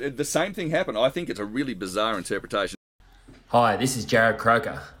did. The same thing happened. I think it's a really bizarre interpretation. Hi, this is Jared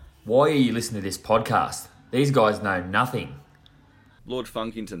Croker. Why are you listening to this podcast? These guys know nothing. Lord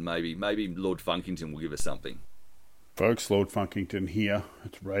Funkington, maybe. Maybe Lord Funkington will give us something. Folks, Lord Funkington here.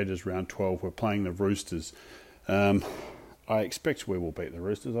 It's Raiders round 12. We're playing the Roosters. I expect we will beat the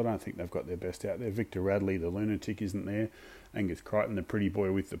Roosters. I don't think they've got their best out there. Victor Radley, the lunatic, isn't there. Angus Crichton, the pretty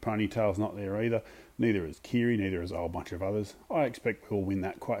boy with the ponytail's not there either. Neither is Keary, neither is a whole bunch of others. I expect we'll win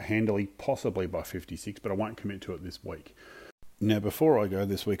that quite handily, possibly by 56, but I won't commit to it this week. Now, before I go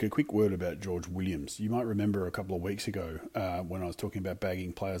this week, a quick word about George Williams. You might remember a couple of weeks ago when I was talking about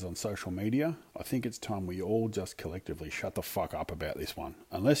bagging players on social media. I think it's time we all just collectively shut the fuck up about this one.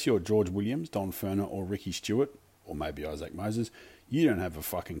 Unless you're George Williams, Don Ferner or Ricky Stewart, or maybe Isaac Moses, you don't have a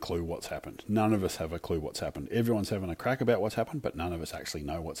fucking clue what's happened. None of us have a clue what's happened. Everyone's having a crack about what's happened, but none of us actually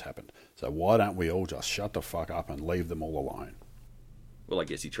know what's happened. So why don't we all just shut the fuck up and leave them all alone? Well, I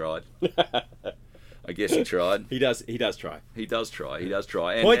guess he tried. He tried. He does try. He does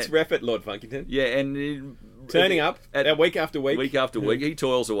try. And, Points ref at Lord Funkington. Yeah, and... turning up week after week. Week after week. He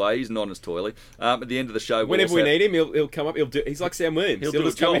toils away. He's not as toily. At the end of the show... Whenever we need him, he'll come up. He's like Sam Williams. He'll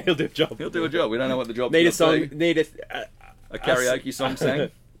just come in, he'll do a job. He'll do a job. We don't know what the job's Need a song. be. Need a karaoke song sang.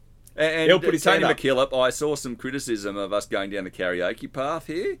 And he'll put his Tony hand up. McKillop, I saw some criticism of us going down the karaoke path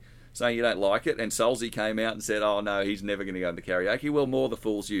here, saying you don't like it, and Solzy came out and said, oh no, he's never going to go into karaoke. Well, more the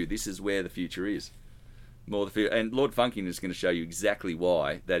fool's you. This is where the future is. And Lord Funking is going to show you exactly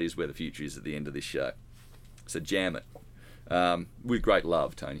why that is where the future is at the end of this show. So jam it. With great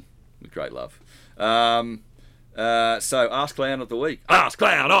love, Tony. With great love. So Ask Clown of the Week. Ask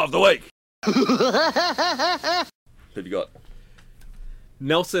Clown of the Week! Who have you got?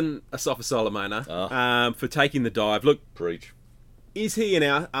 Nelson Asafa-Solomona for taking the dive. Look, Preach. is he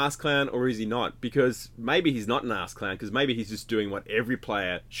an arse clown or is he not? Because maybe he's not an arse clown, because maybe he's just doing what every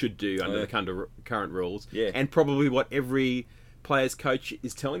player should do under the current rules. Yeah. And probably what every player's coach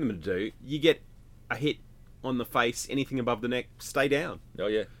is telling them to do. You get a hit on the face, anything above the neck, stay down. Oh,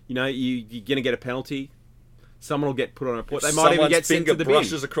 yeah. You know, you're going to get a penalty. Someone will get put on a port. They might even get sent to the bin.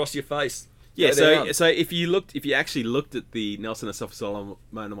 brushes across your face. Yeah, Go down. so if you actually looked at the Nelson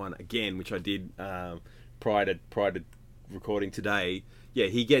Asafa-Solomona one again, which I did prior to recording today, yeah,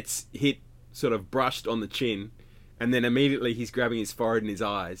 he gets hit, sort of brushed on the chin, and then immediately he's grabbing his forehead and his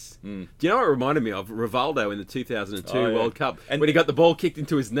eyes. Do you know what it reminded me of? Rivaldo in the 2002 World Cup, when he got the ball kicked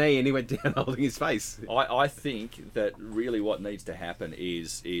into his knee and he went down holding his face. I think that really what needs to happen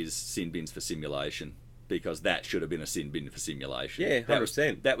is sin bins for simulation, because that should have been a sin bin for simulation. Yeah,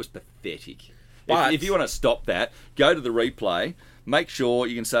 100%. That was pathetic. But if you want to stop that, go to the replay. Make sure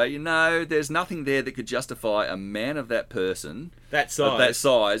you can say, there's nothing there that could justify a man of that person, that size, of that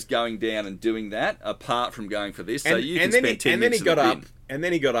size, going down and doing that, apart from going for this. So you can spend 10 minutes in the bin. And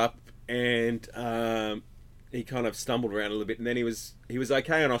then he got up and he kind of stumbled around a little bit, and then he was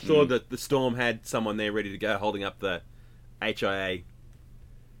okay. And I saw that the Storm had someone there ready to go, holding up the HIA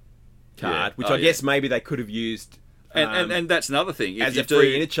card, which I guess maybe they could have used. And that's another thing. As a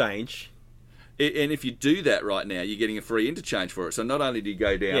free interchange. And if you do that right now, you're getting a free interchange for it. So not only do you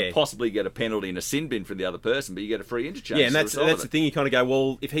go down, possibly get a penalty and a sin bin for the other person, but you get a free interchange. Yeah, and that's the thing. You kind of go,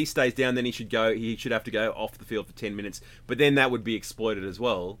 well, if he stays down, then he should have to go off the field for 10 minutes. But then that would be exploited as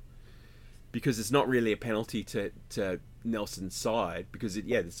well, because it's not really a penalty to Nelson's side, because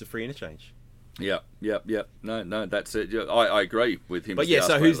it's a free interchange. Yep. No, that's it. I agree with him. But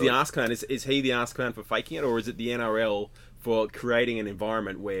so who's the arse clown? Is he the arse clown for faking it, or is it the NRL for creating an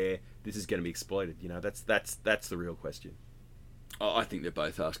environment where this is going to be exploited? That's the real question. I think they're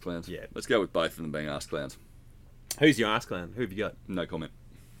both arse clowns. Yeah. Let's go with both of them being arse clowns. Who's your arse clown? Who have you got? No comment.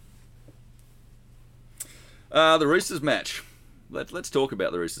 The Roosters match. Let's talk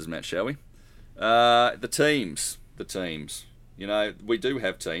about the Roosters match, shall we? The teams. We do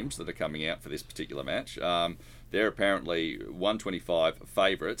have teams that are coming out for this particular match. They're apparently 125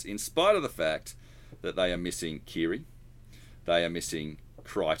 favourites, in spite of the fact that they are missing Keary. They are missing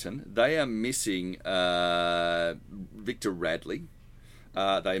Crichton. They are missing Victor Radley. They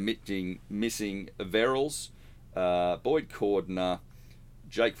are missing Verrills, Boyd Cordner,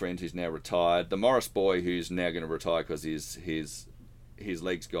 Jake Friend, who's now retired, the Morris boy, who's now going to retire because his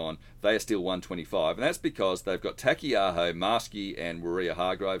leg's gone. They are still 125, and that's because they've got Takiaho, Marsky, and Waria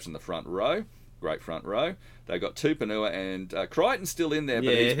Hargroves in the front row. Great front row. They've got Tupanua and Crichton's still in there,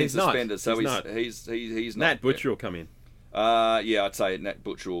 but he's been suspended, so he's not. Nat Butcher will come in. I'd say Nat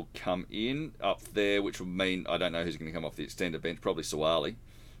Butcher will come in up there, which will mean I don't know who's going to come off the extended bench. Probably Suwali.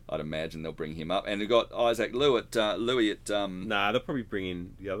 I'd imagine they'll bring him up, and they've got Isaac Louis at. They'll probably bring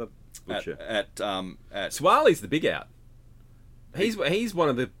in the other Butcher. At Suwali's the big out. He's one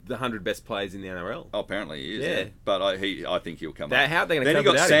of the 100 best players in the NRL. Oh, apparently he is. Yeah. But I think he'll come up. How are they going to come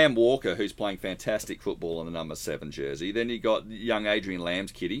Then you got Sam Walker, who's playing fantastic football on the number 7 jersey. Then you got young Adrian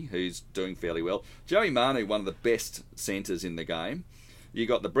Lamb's kitty, who's doing fairly well. Joey Manu, one of the best centres in the game. You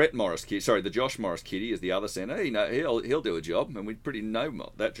got the the Josh Morris kitty is the other centre. He'll do a job, and we pretty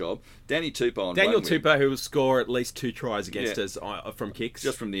know that job. Danny Tupou Daniel Tupou, who will score at least 2 tries against us from kicks,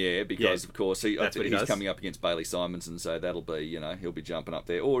 just from the air, because of course he's coming up against Bailey Simonson, so that'll be he'll be jumping up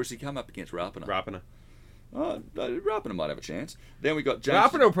there. Or has he come up against Rapana? Oh, Rapana might have a chance. Then we got James.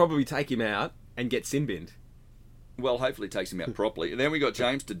 Rapana will probably take him out and get sin binned. Well, hopefully he takes him out properly. And then we got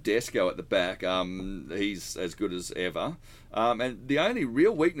James Tedesco at the back. He's as good as ever. And the only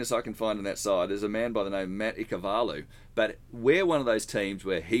real weakness I can find on that side is a man by the name of Matt Ikavalu. But we're one of those teams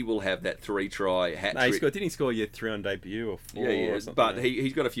where he will have that 3-try hat trick. Didn't he score 3 on debut or 4? Yeah, or something? But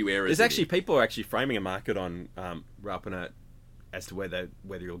he's got a few errors. There's actually people are actually framing a market on Rapana as to whether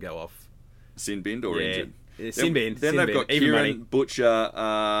he'll go off sin binned or injured. Sin bin. Then they've got Kieran, Butcher,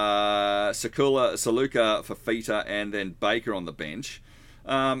 Sakula, Saluka, Fafita, and then Baker on the bench.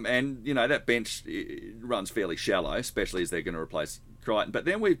 And, that bench runs fairly shallow, especially as they're going to replace Crichton. But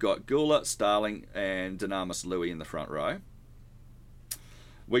then we've got Gula, Starling, and Dynamis Louis in the front row.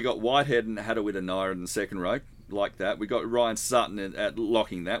 We got Whitehead and Hadawita Nair in the second row, like that. We got Ryan Sutton at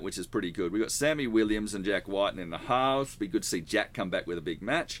locking that, which is pretty good. We got Sammy Williams and Jack Whiten in the halves. Be good to see Jack come back with a big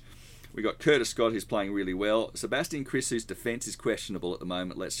match. We got Curtis Scott, who's playing really well. Sebastian Chris, whose defence is questionable at the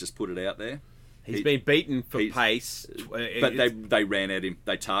moment. Let's just put it out there. He's been beaten for he's- pace. But they ran at him.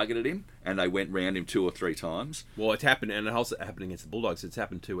 They targeted him, and they went round him 2 or 3 times. Well, it's happened, and it also happened against the Bulldogs. It's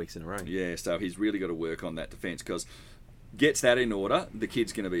happened 2 weeks in a row. Yeah, so he's really got to work on that defence because gets that in order, the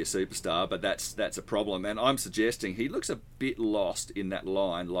kid's going to be a superstar, but that's a problem. And I'm suggesting he looks a bit lost in that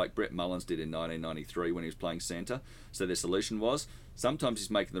line like Brett Mullins did in 1993 when he was playing centre. So their solution was sometimes he's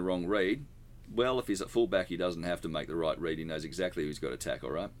making the wrong read. Well, if he's at fullback, he doesn't have to make the right read. He knows exactly who he's got to tackle,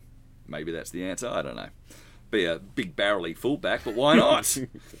 right? Maybe that's the answer. I don't know. Be a big barrelly fullback, but why not?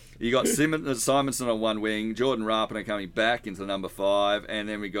 You got Simonson on one wing, Jordan Rapiner coming back into number 5, and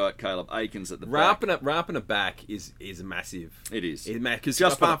then we got Caleb Aikens at the back. Rapiner back is a massive. It is. Because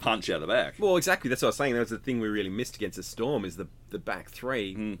Just for the punch out the back. Well, exactly. That's what I was saying. That was the thing we really missed against the Storm is the back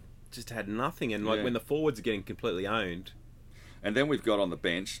three just had nothing. And when the forwards are getting completely owned. And then we've got on the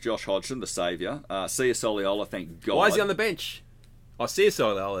bench Josh Hodgson, the saviour. Sia Soliola, thank God. Why is he on the bench? I see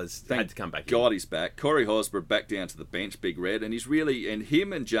Soliola's had to come back. God, he's back. Corey Hosborough back down to the bench, Big Red, and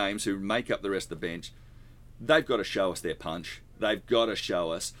him and James, who make up the rest of the bench, they've got to show us their punch. They've got to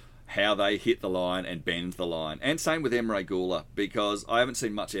show us how they hit the line and bend the line. And same with Emre Gula, because I haven't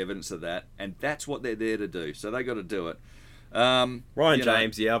seen much evidence of that, and that's what they're there to do. So they've got to do it. Ryan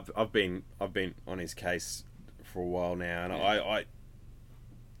James, I've been on his case for a while now, and I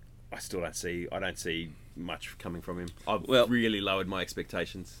still don't see much coming from him. I've really lowered my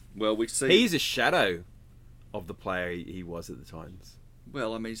expectations. Well, we see he's a shadow of the player he was at the Titans.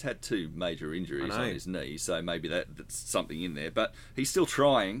 Well, I mean, he's had 2 major injuries on his knee, so maybe that's something in there. But he's still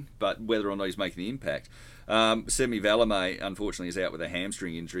trying, but whether or not he's making the impact. Semi Valame, unfortunately, is out with a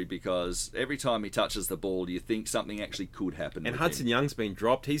hamstring injury because every time he touches the ball, you think something actually could happen. And with Hudson him. Young's been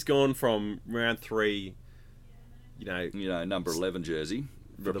dropped. He's gone from round 3, number 11 jersey,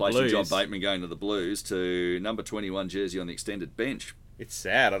 for the replacing John Blues. Bateman going to the Blues, to number 21 jersey on the extended bench. It's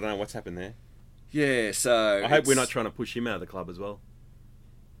sad. I don't know what's happened there. Yeah, so I hope we're not trying to push him out of the club as well.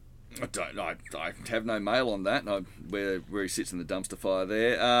 I have no mail on that. Where he sits in the dumpster fire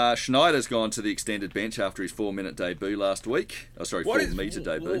there. Schneider's gone to the extended bench after his 4-minute debut last week. 4-metre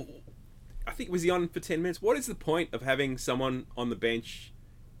debut. I think was he on for 10 minutes? What is the point of having someone on the bench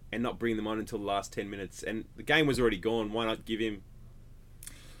and not bring them on until the last 10 minutes? And the game was already gone. Why not give him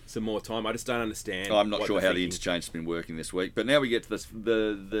some more time? I just don't understand. I'm not sure how the interchange has been working this week. But now we get to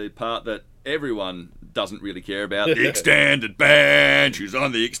the part that everyone doesn't really care about. The extended bench. Who's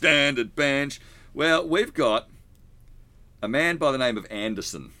on the extended bench? Well, we've got a man by the name of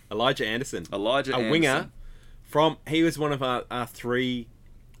Anderson. Elijah Anderson. A winger. He was one of our 3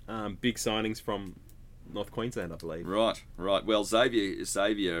 big signings from North Queensland, I believe. Right. Well,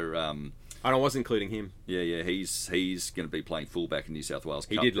 Xavier I wasn't including him. Yeah, he's going to be playing fullback in New South Wales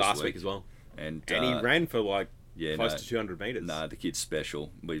Cup. He did last week as well. And he ran for close to 200 metres. No, the kid's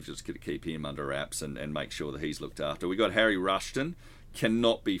special. We've just got to keep him under wraps and make sure that he's looked after. We got Harry Rushton.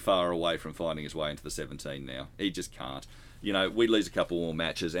 Cannot be far away from finding his way into the 17 now. He just can't. We lose a couple more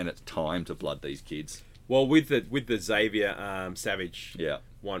matches and it's time to blood these kids. Well, with the Xavier Savage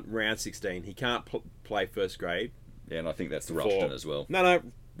round 16, he can't play first grade. Yeah, and I think that's the Rushton as well. No.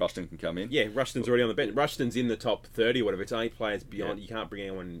 Rushton can come in. Yeah, Rushton's already on the bench. Rushton's in the top 30 or whatever. It's only players beyond. Yeah. You can't bring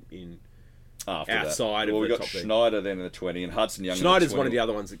anyone in after outside that. of we the got top 30. Schneider then in the 20 and Hudson Young. Schneider's one of the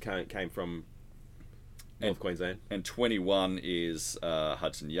other ones that came from North Queensland. And 21 is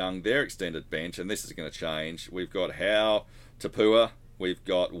Hudson Young. Their extended bench, and this is going to change. We've got Howe, Tapua. We've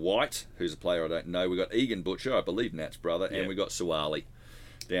got White, who's a player I don't know. We've got Egan Butcher, I believe Nat's brother, and we've got Suwali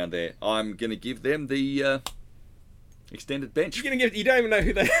down there. I'm going to give them the extended bench. You don't even know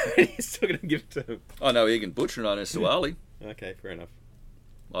who they are. You're still going to give it to them. I know Egan Butcher and I know Suwali. Okay, fair enough.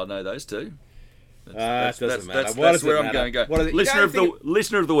 I know those two. That's matter. That's where I'm going to go.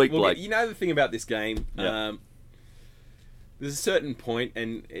 Listener of the week, Blake. You know the thing about this game. There's a certain point,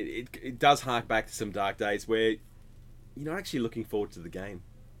 and it does hark back to some dark days where you're not actually looking forward to the game.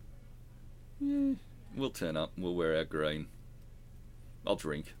 We'll turn up. We'll wear our green. I'll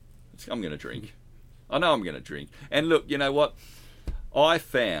drink. I'm going to drink. I know I'm going to drink. And look, you know what? I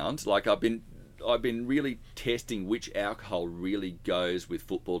found, I've been really testing which alcohol really goes with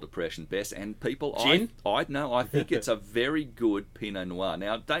football depression best. And people, Gin? I think it's a very good Pinot Noir.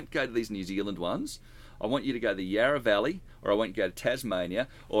 Now, don't go to these New Zealand ones. I want you to go to the Yarra Valley, or I want you to go to Tasmania,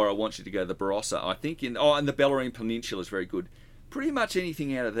 or I want you to go to the Barossa. I think and the Bellarine Peninsula is very good. Pretty much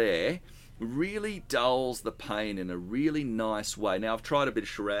anything out of there really dulls the pain in a really nice way. Now, I've tried a bit of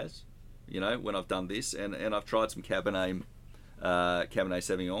Shiraz, when I've done this, and I've tried some Cabernet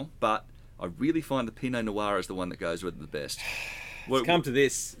Sauvignon, but I really find the Pinot Noir is the one that goes with it the best. Let's come to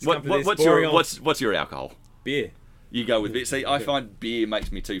this. What's your alcohol? Beer. You go with beer. See, I find beer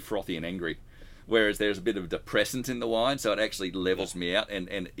makes me too frothy and angry. Whereas there's a bit of depressant in the wine, so it actually levels me out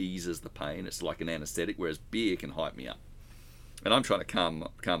and eases the pain. It's like an anaesthetic, whereas beer can hype me up. And I'm trying to calm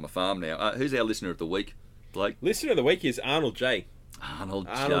my farm now. Who's our listener of the week, Blake? Listener of the week is Arnold J. Arnold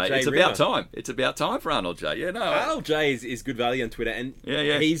J. J. It's about time. It's about time for Arnold J. Yeah, no. Arnold J is good value on Twitter, and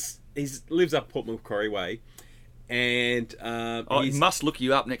he's lives up Port Macquarie Way, and he must look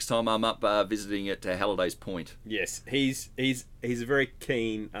you up next time I'm up visiting at Halliday's Point. Yes, he's a very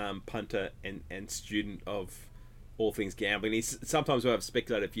keen punter and student of all things gambling. He's sometimes I've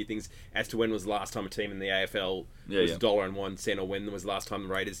speculated a few things as to when was the last time a team in the AFL was $1.01, or when was the last time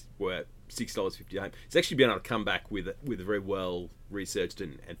the Raiders were $6.50 home. He's actually been able to come back with a very well researched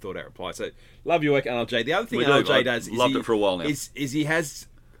and thought out reply. So love your work, Arnold J. The other thing Arnold J does is loved it for a while now. Is he has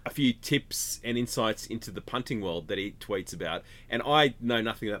a few tips and insights into the punting world that he tweets about, and I know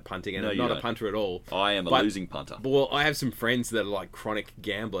nothing about punting, and I'm not a punter at all. I am a losing punter. Well, I have some friends that are like chronic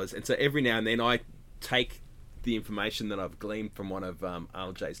gamblers, and so every now and then I take the information that I've gleaned from one of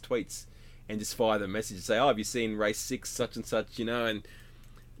Arnold J's tweets and just fire them a message and say, have you seen race 6 such and such, and a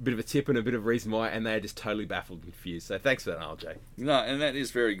bit of a tip and a bit of a reason why, and they're just totally baffled and confused. So thanks for that, Arnold J. No, and that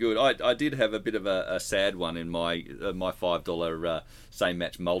is very good. I did have a bit of a sad one in my $5 same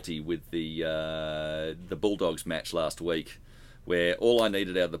match multi with the Bulldogs match last week, where all I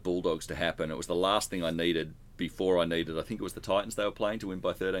needed out of the Bulldogs to happen, it was the last thing I needed before I needed, I think it was the Titans they were playing to win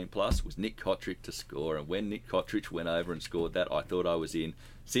by 13 plus, was Nick Kotrick to score. And when Nick Kotrick went over and scored that, I thought I was in.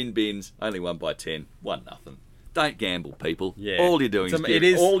 Sin bins, only won by 10, 1-0. Don't gamble, people. Yeah. All you're doing is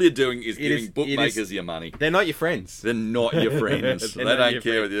giving bookmakers your money. They're not your friends. They're not your friends. They don't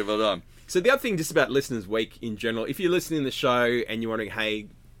care what you've done. So the other thing just about Listeners Week in general, if you're listening to the show and you're wondering, hey,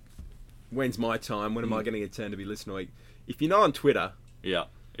 when's my time? When am I getting a turn to be Listener Week? If you're not on Twitter... Yeah.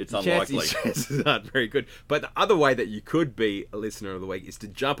 It's unlikely. Chances aren't very good. But the other way that you could be a listener of the week is to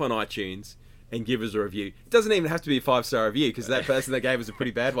jump on iTunes and give us a review. It doesn't even have to be a 5-star review, because that person that gave us a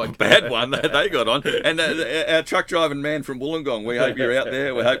pretty bad one. Bad one. They got on. And our truck driving man from Wollongong, we hope you're out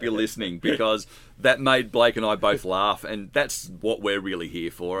there. We hope you're listening, because that made Blake and I both laugh, and that's what we're really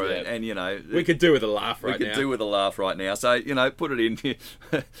here for. Yeah. And we could do with a laugh right now. We could do with a laugh right now. So, put it in here.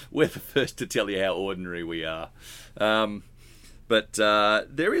 We're the first to tell you how ordinary we are. But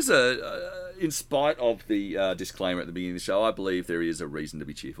there is in spite of the disclaimer at the beginning of the show, I believe there is a reason to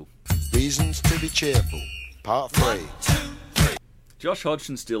be cheerful. Reasons to be cheerful, part 3. Josh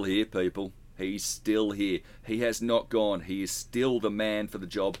Hodgson's still here, people. He's still here. He has not gone. He is still the man for the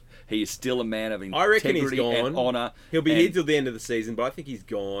job. He is still a man of integrity, I reckon he's gone. And honour. He'll be here till the end of the season, but I think he's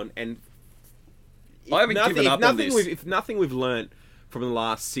gone. And I haven't given up on this. If nothing we've learnt from the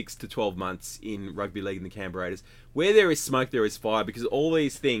last 6 to 12 months in rugby league and the Canberra Raiders, where there is smoke, there is fire, because all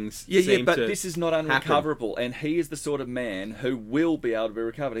these things seem but to this is not unrecoverable, and he is the sort of man who will be able to be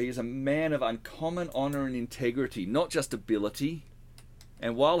recovered. He is a man of uncommon honour and integrity, not just ability.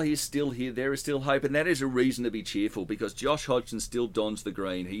 And while he is still here, there is still hope, and that is a reason to be cheerful, because Josh Hodgson still dons the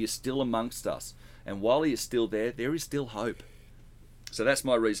green. He is still amongst us, and while he is still there is still hope. So that's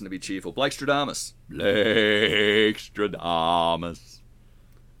my reason to be cheerful. Blake Stradamus. Blake Stradamus.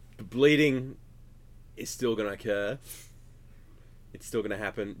 The bleeding is still going to occur. It's still going to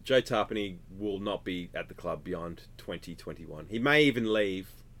happen. Joe Tarpany will not be at the club beyond 2021. He may even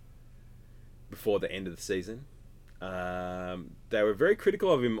leave before the end of the season. They were very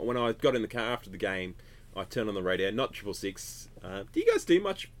critical of him when I got in the car after the game. I turned on the radio, not 666. Do you guys do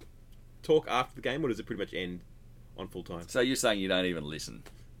much talk after the game, or does it pretty much end on full time? So you're saying you don't even listen?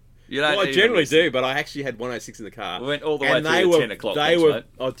 Well, I generally do, but I actually had 106 in the car. We went all the way through 10 o'clock.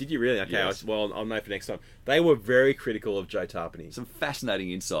 Oh, did you really? Okay, yes. I'll know for next time. They were very critical of Joe Tarpany. Some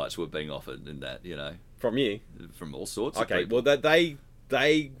fascinating insights were being offered in that, From you? From all sorts of people. Okay, well,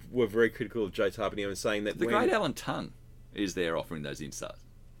 they were very critical of Joe Tarpany and saying that... The great Alan Tunn is there offering those insights.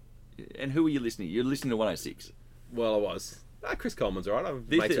 And who are you listening to? You're listening to 106. Well, I was. Chris Coleman's all right. I'm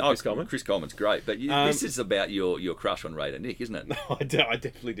mates with Chris Coleman. Chris Coleman's great, but this is about your crush on Raider Nick, isn't it? No, I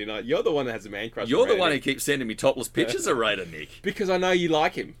definitely do not. You're the one that has a man crush. You're the one who keeps sending me topless pictures of Raider Nick. Because I know you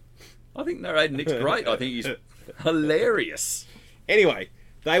like him. I think Raider Nick's great. I think he's hilarious. Anyway,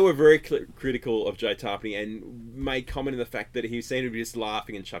 they were very critical of Joe Tarpany and made comment on the fact that he seemed to be just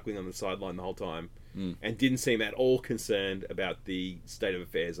laughing and chuckling on the sideline the whole time and didn't seem at all concerned about the state of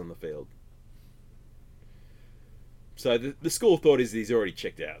affairs on the field. So the school of thought is that he's already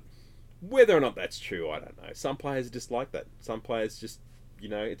checked out. Whether or not that's true, I don't know. Some players are just like that. Some players just,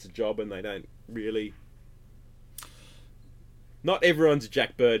 it's a job and they don't really... Not everyone's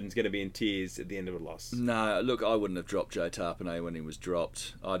Jack Burden's going to be in tears at the end of a loss. No, look, I wouldn't have dropped Joe Tarpanay when he was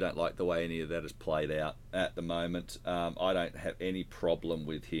dropped. I don't like the way any of that has played out at the moment. I don't have any problem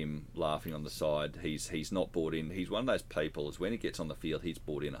with him laughing on the side. He's not bought in. He's one of those people, is when he gets on the field, he's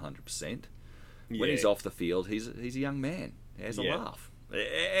bought in 100%. When he's off the field, he's a young man. He has a laugh.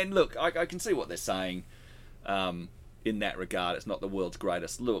 And look, I can see what they're saying in that regard. It's not the world's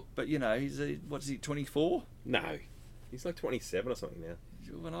greatest look. But, you know, what is he, 24? No. He's like 27 or something now.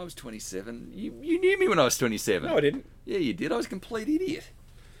 When I was 27, you knew me when I was 27. No, I didn't. Yeah, you did. I was a complete idiot.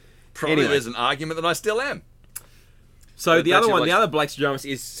 Probably there's an argument that I still am. So But the other that's one, your the other Blake's dramas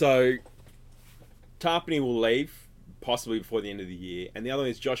is Tarpany will leave possibly before the end of the year, and the other one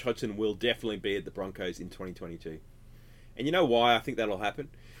is Josh Hodgson will definitely be at the Broncos in 2022. And you know why I think that'll happen?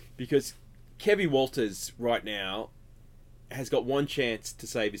 Because Kevin Walters right now has got one chance to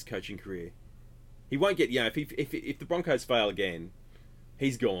save his coaching career. He won't get, if the Broncos fail again,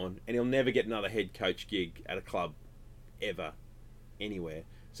 he's gone, and he'll never get another head coach gig at a club ever, anywhere.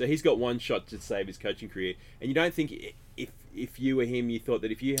 So he's got one shot to save his coaching career. And you don't think if you were him, you thought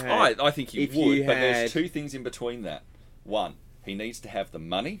that if you had... I think you would, but there's two things in between that. One, he needs to have the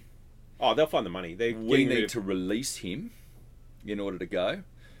money. Oh, they'll find the money. We need to release him in order to go.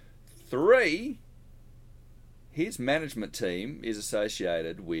 3, his management team is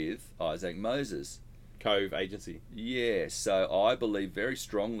associated with Isaac Moses. Cove Agency. Yeah, so I believe very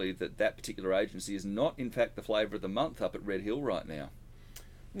strongly that particular agency is not, in fact, the flavour of the month up at Red Hill right now.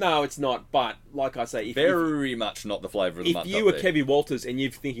 No, it's not. But, like I say... Very much not the flavour of the month. If you were Kevin Walters and you're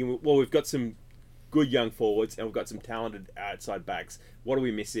thinking, well, we've got some good young forwards and we've got some talented outside backs, what are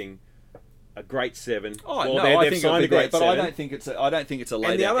we missing? A great 7. Oh, well, no, I they've think signed a great 7. But I don't think it's a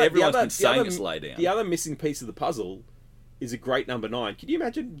lay down. Everyone's been saying it's lay down. The other missing piece of the puzzle is a great number 9. Can you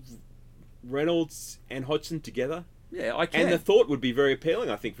imagine Reynolds and Hodgson together? Yeah, I can. And the thought would be very appealing,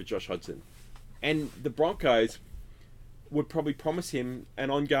 I think, for Josh Hodgson. And the Broncos would probably promise him an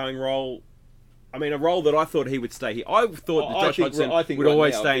ongoing role. I mean, a role that I thought he would stay here. I thought that Josh Hodgson would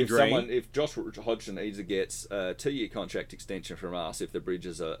always stay in Dream. If Josh Hodgson either gets a 2-year contract extension from us, if the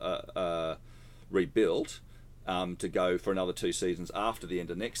Bridges are rebuilt, to go for another 2 seasons after the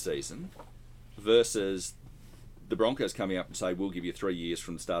end of next season, versus the Broncos coming up and say, we'll give you 3 years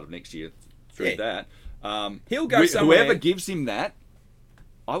from the start of next year through that. He'll go somewhere. Whoever gives him that,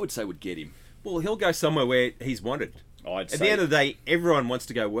 I would say would get him. Well, he'll go somewhere where he's wanted. At the end of the day, everyone wants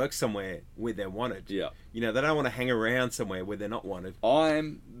to go work somewhere where they're wanted. Yeah. You know, they don't want to hang around somewhere where they're not wanted.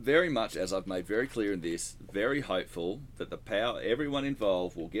 I'm very much, as I've made very clear in this, very hopeful that everyone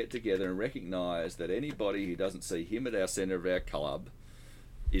involved will get together and recognise that anybody who doesn't see him at our centre of our club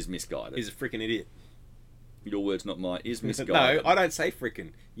is misguided. He's a freaking idiot. Your words, not mine. Is misguided. No, I don't say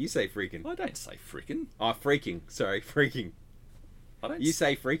frickin'. You say freaking. I don't say frickin'. Oh, freaking. Sorry, freaking. I don't. You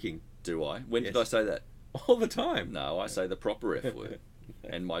say freaking. Do I? When did I say that? All the time. No, I say the proper F word.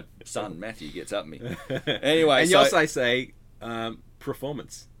 And my son, Matthew, gets up at me. Anyway, and you also say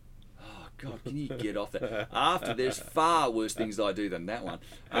performance. Oh, God, can you get off that? There's far worse things I do than that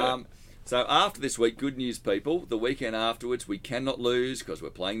one. So after this week, good news, people. The weekend afterwards, we cannot lose because we're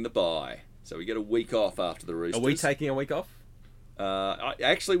playing the bye. So we get a week off after the Roosters. Are we taking a week off?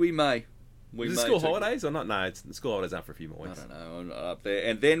 Actually, we may. Is it school holidays or not? No, the school holidays aren't for a few more weeks. I don't know. I'm not up there.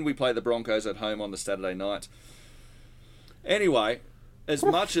 And then we play the Broncos at home on the Saturday night. Anyway, as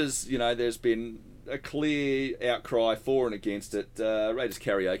much as, there's been a clear outcry for and against it, Raiders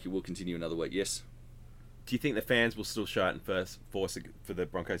karaoke will continue another week, yes? Do you think the fans will still show it in first force for the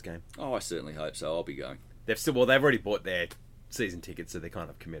Broncos game? Oh, I certainly hope so. I'll be going. They've already bought their season tickets, so they're kind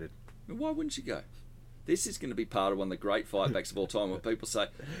of committed. Why wouldn't you go? This is going to be part of one of the great fightbacks of all time, where people say,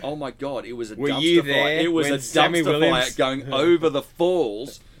 "Oh my God, it was a dumpster fight! It was a dumpster fight going over the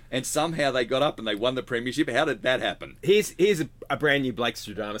falls, and somehow they got up and they won the premiership." How did that happen? Here's a brand new Blake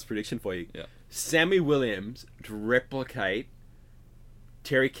Stradamus prediction for you. Yeah. Sammy Williams to replicate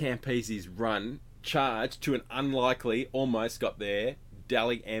Terry Campese's charge to an unlikely, almost got there,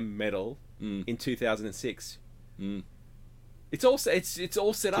 Dally M medal in 2006. It's all set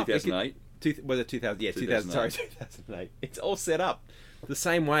up. 2008. Was it 2000? Yeah, 2000. Sorry, 2008. It's all set up the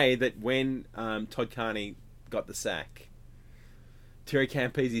same way that when Todd Carney got the sack, Terry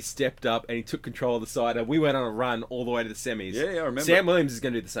Campese stepped up and he took control of the side, and we went on a run all the way to the semis. Yeah, I remember. Sam Williams is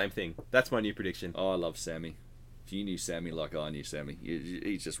going to do the same thing. That's my new prediction. Oh, I love Sammy. If you knew Sammy like I knew Sammy,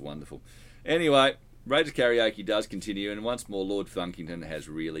 he's just wonderful. Anyway, Raiders karaoke does continue, and once more, Lord Funkington has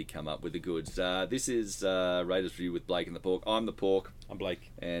really come up with the goods. This is Raiders Review with Blake and the Pork. I'm the Pork. I'm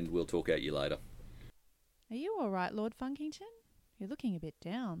Blake. And we'll talk at you later. Are you all right, Lord Funkington? You're looking a bit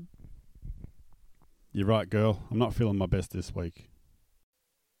down. You're right, girl. I'm not feeling my best this week.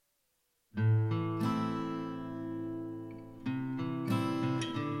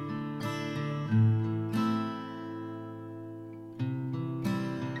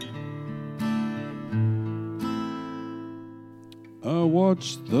 I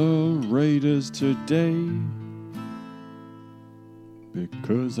watched the Raiders today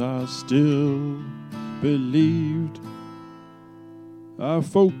because I still believed. I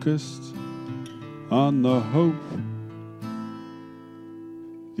focused on the hope,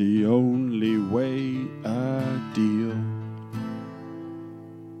 the only way I deal.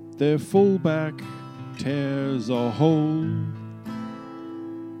 Their fullback tears a hole,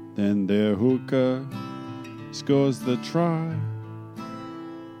 then their hooker scores the try.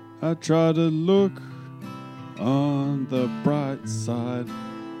 I try to look on the bright side,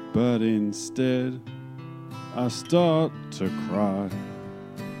 but instead I start to cry.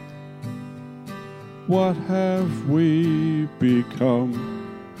 What have we become?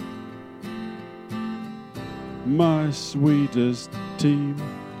 My sweetest team.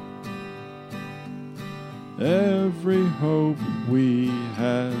 Every hope we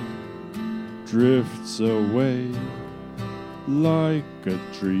had drifts away like a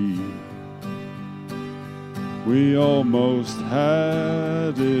dream. We almost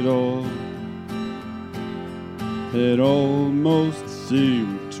had it all. It almost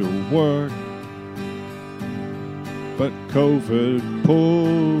seemed to work, but COVID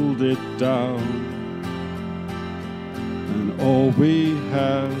pulled it down, and all we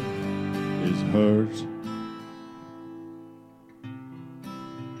have is hurt.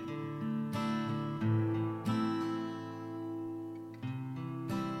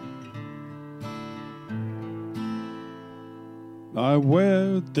 I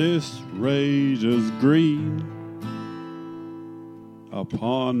wear this Raiders green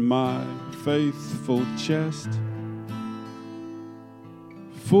upon my faithful chest,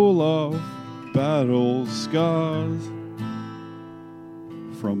 full of battle scars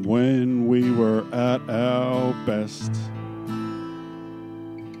from when we were at our best.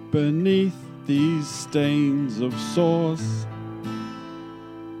 Beneath these stains of sauce,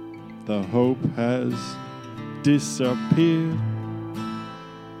 the hope has disappeared.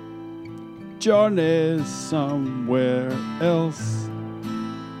 John is somewhere else,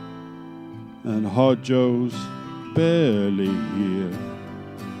 and Hodjo's barely here.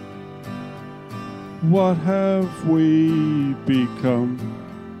 What have we become?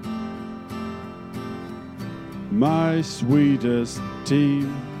 My sweetest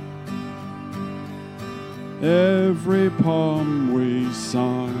team. Every poem we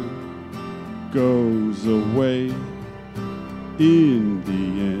sign goes away in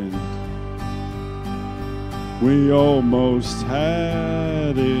the end. We almost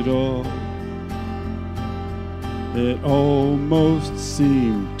had it all. It almost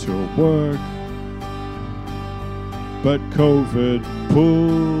seemed to work, but COVID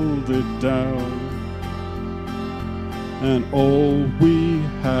pulled it down, and all we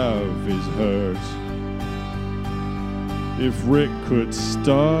have is hurt. If Rick could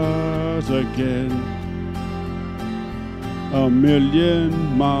start again, a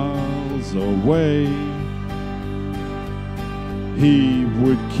million miles away, he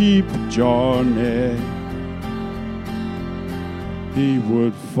would keep Johnny. He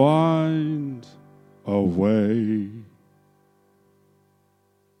would find a way.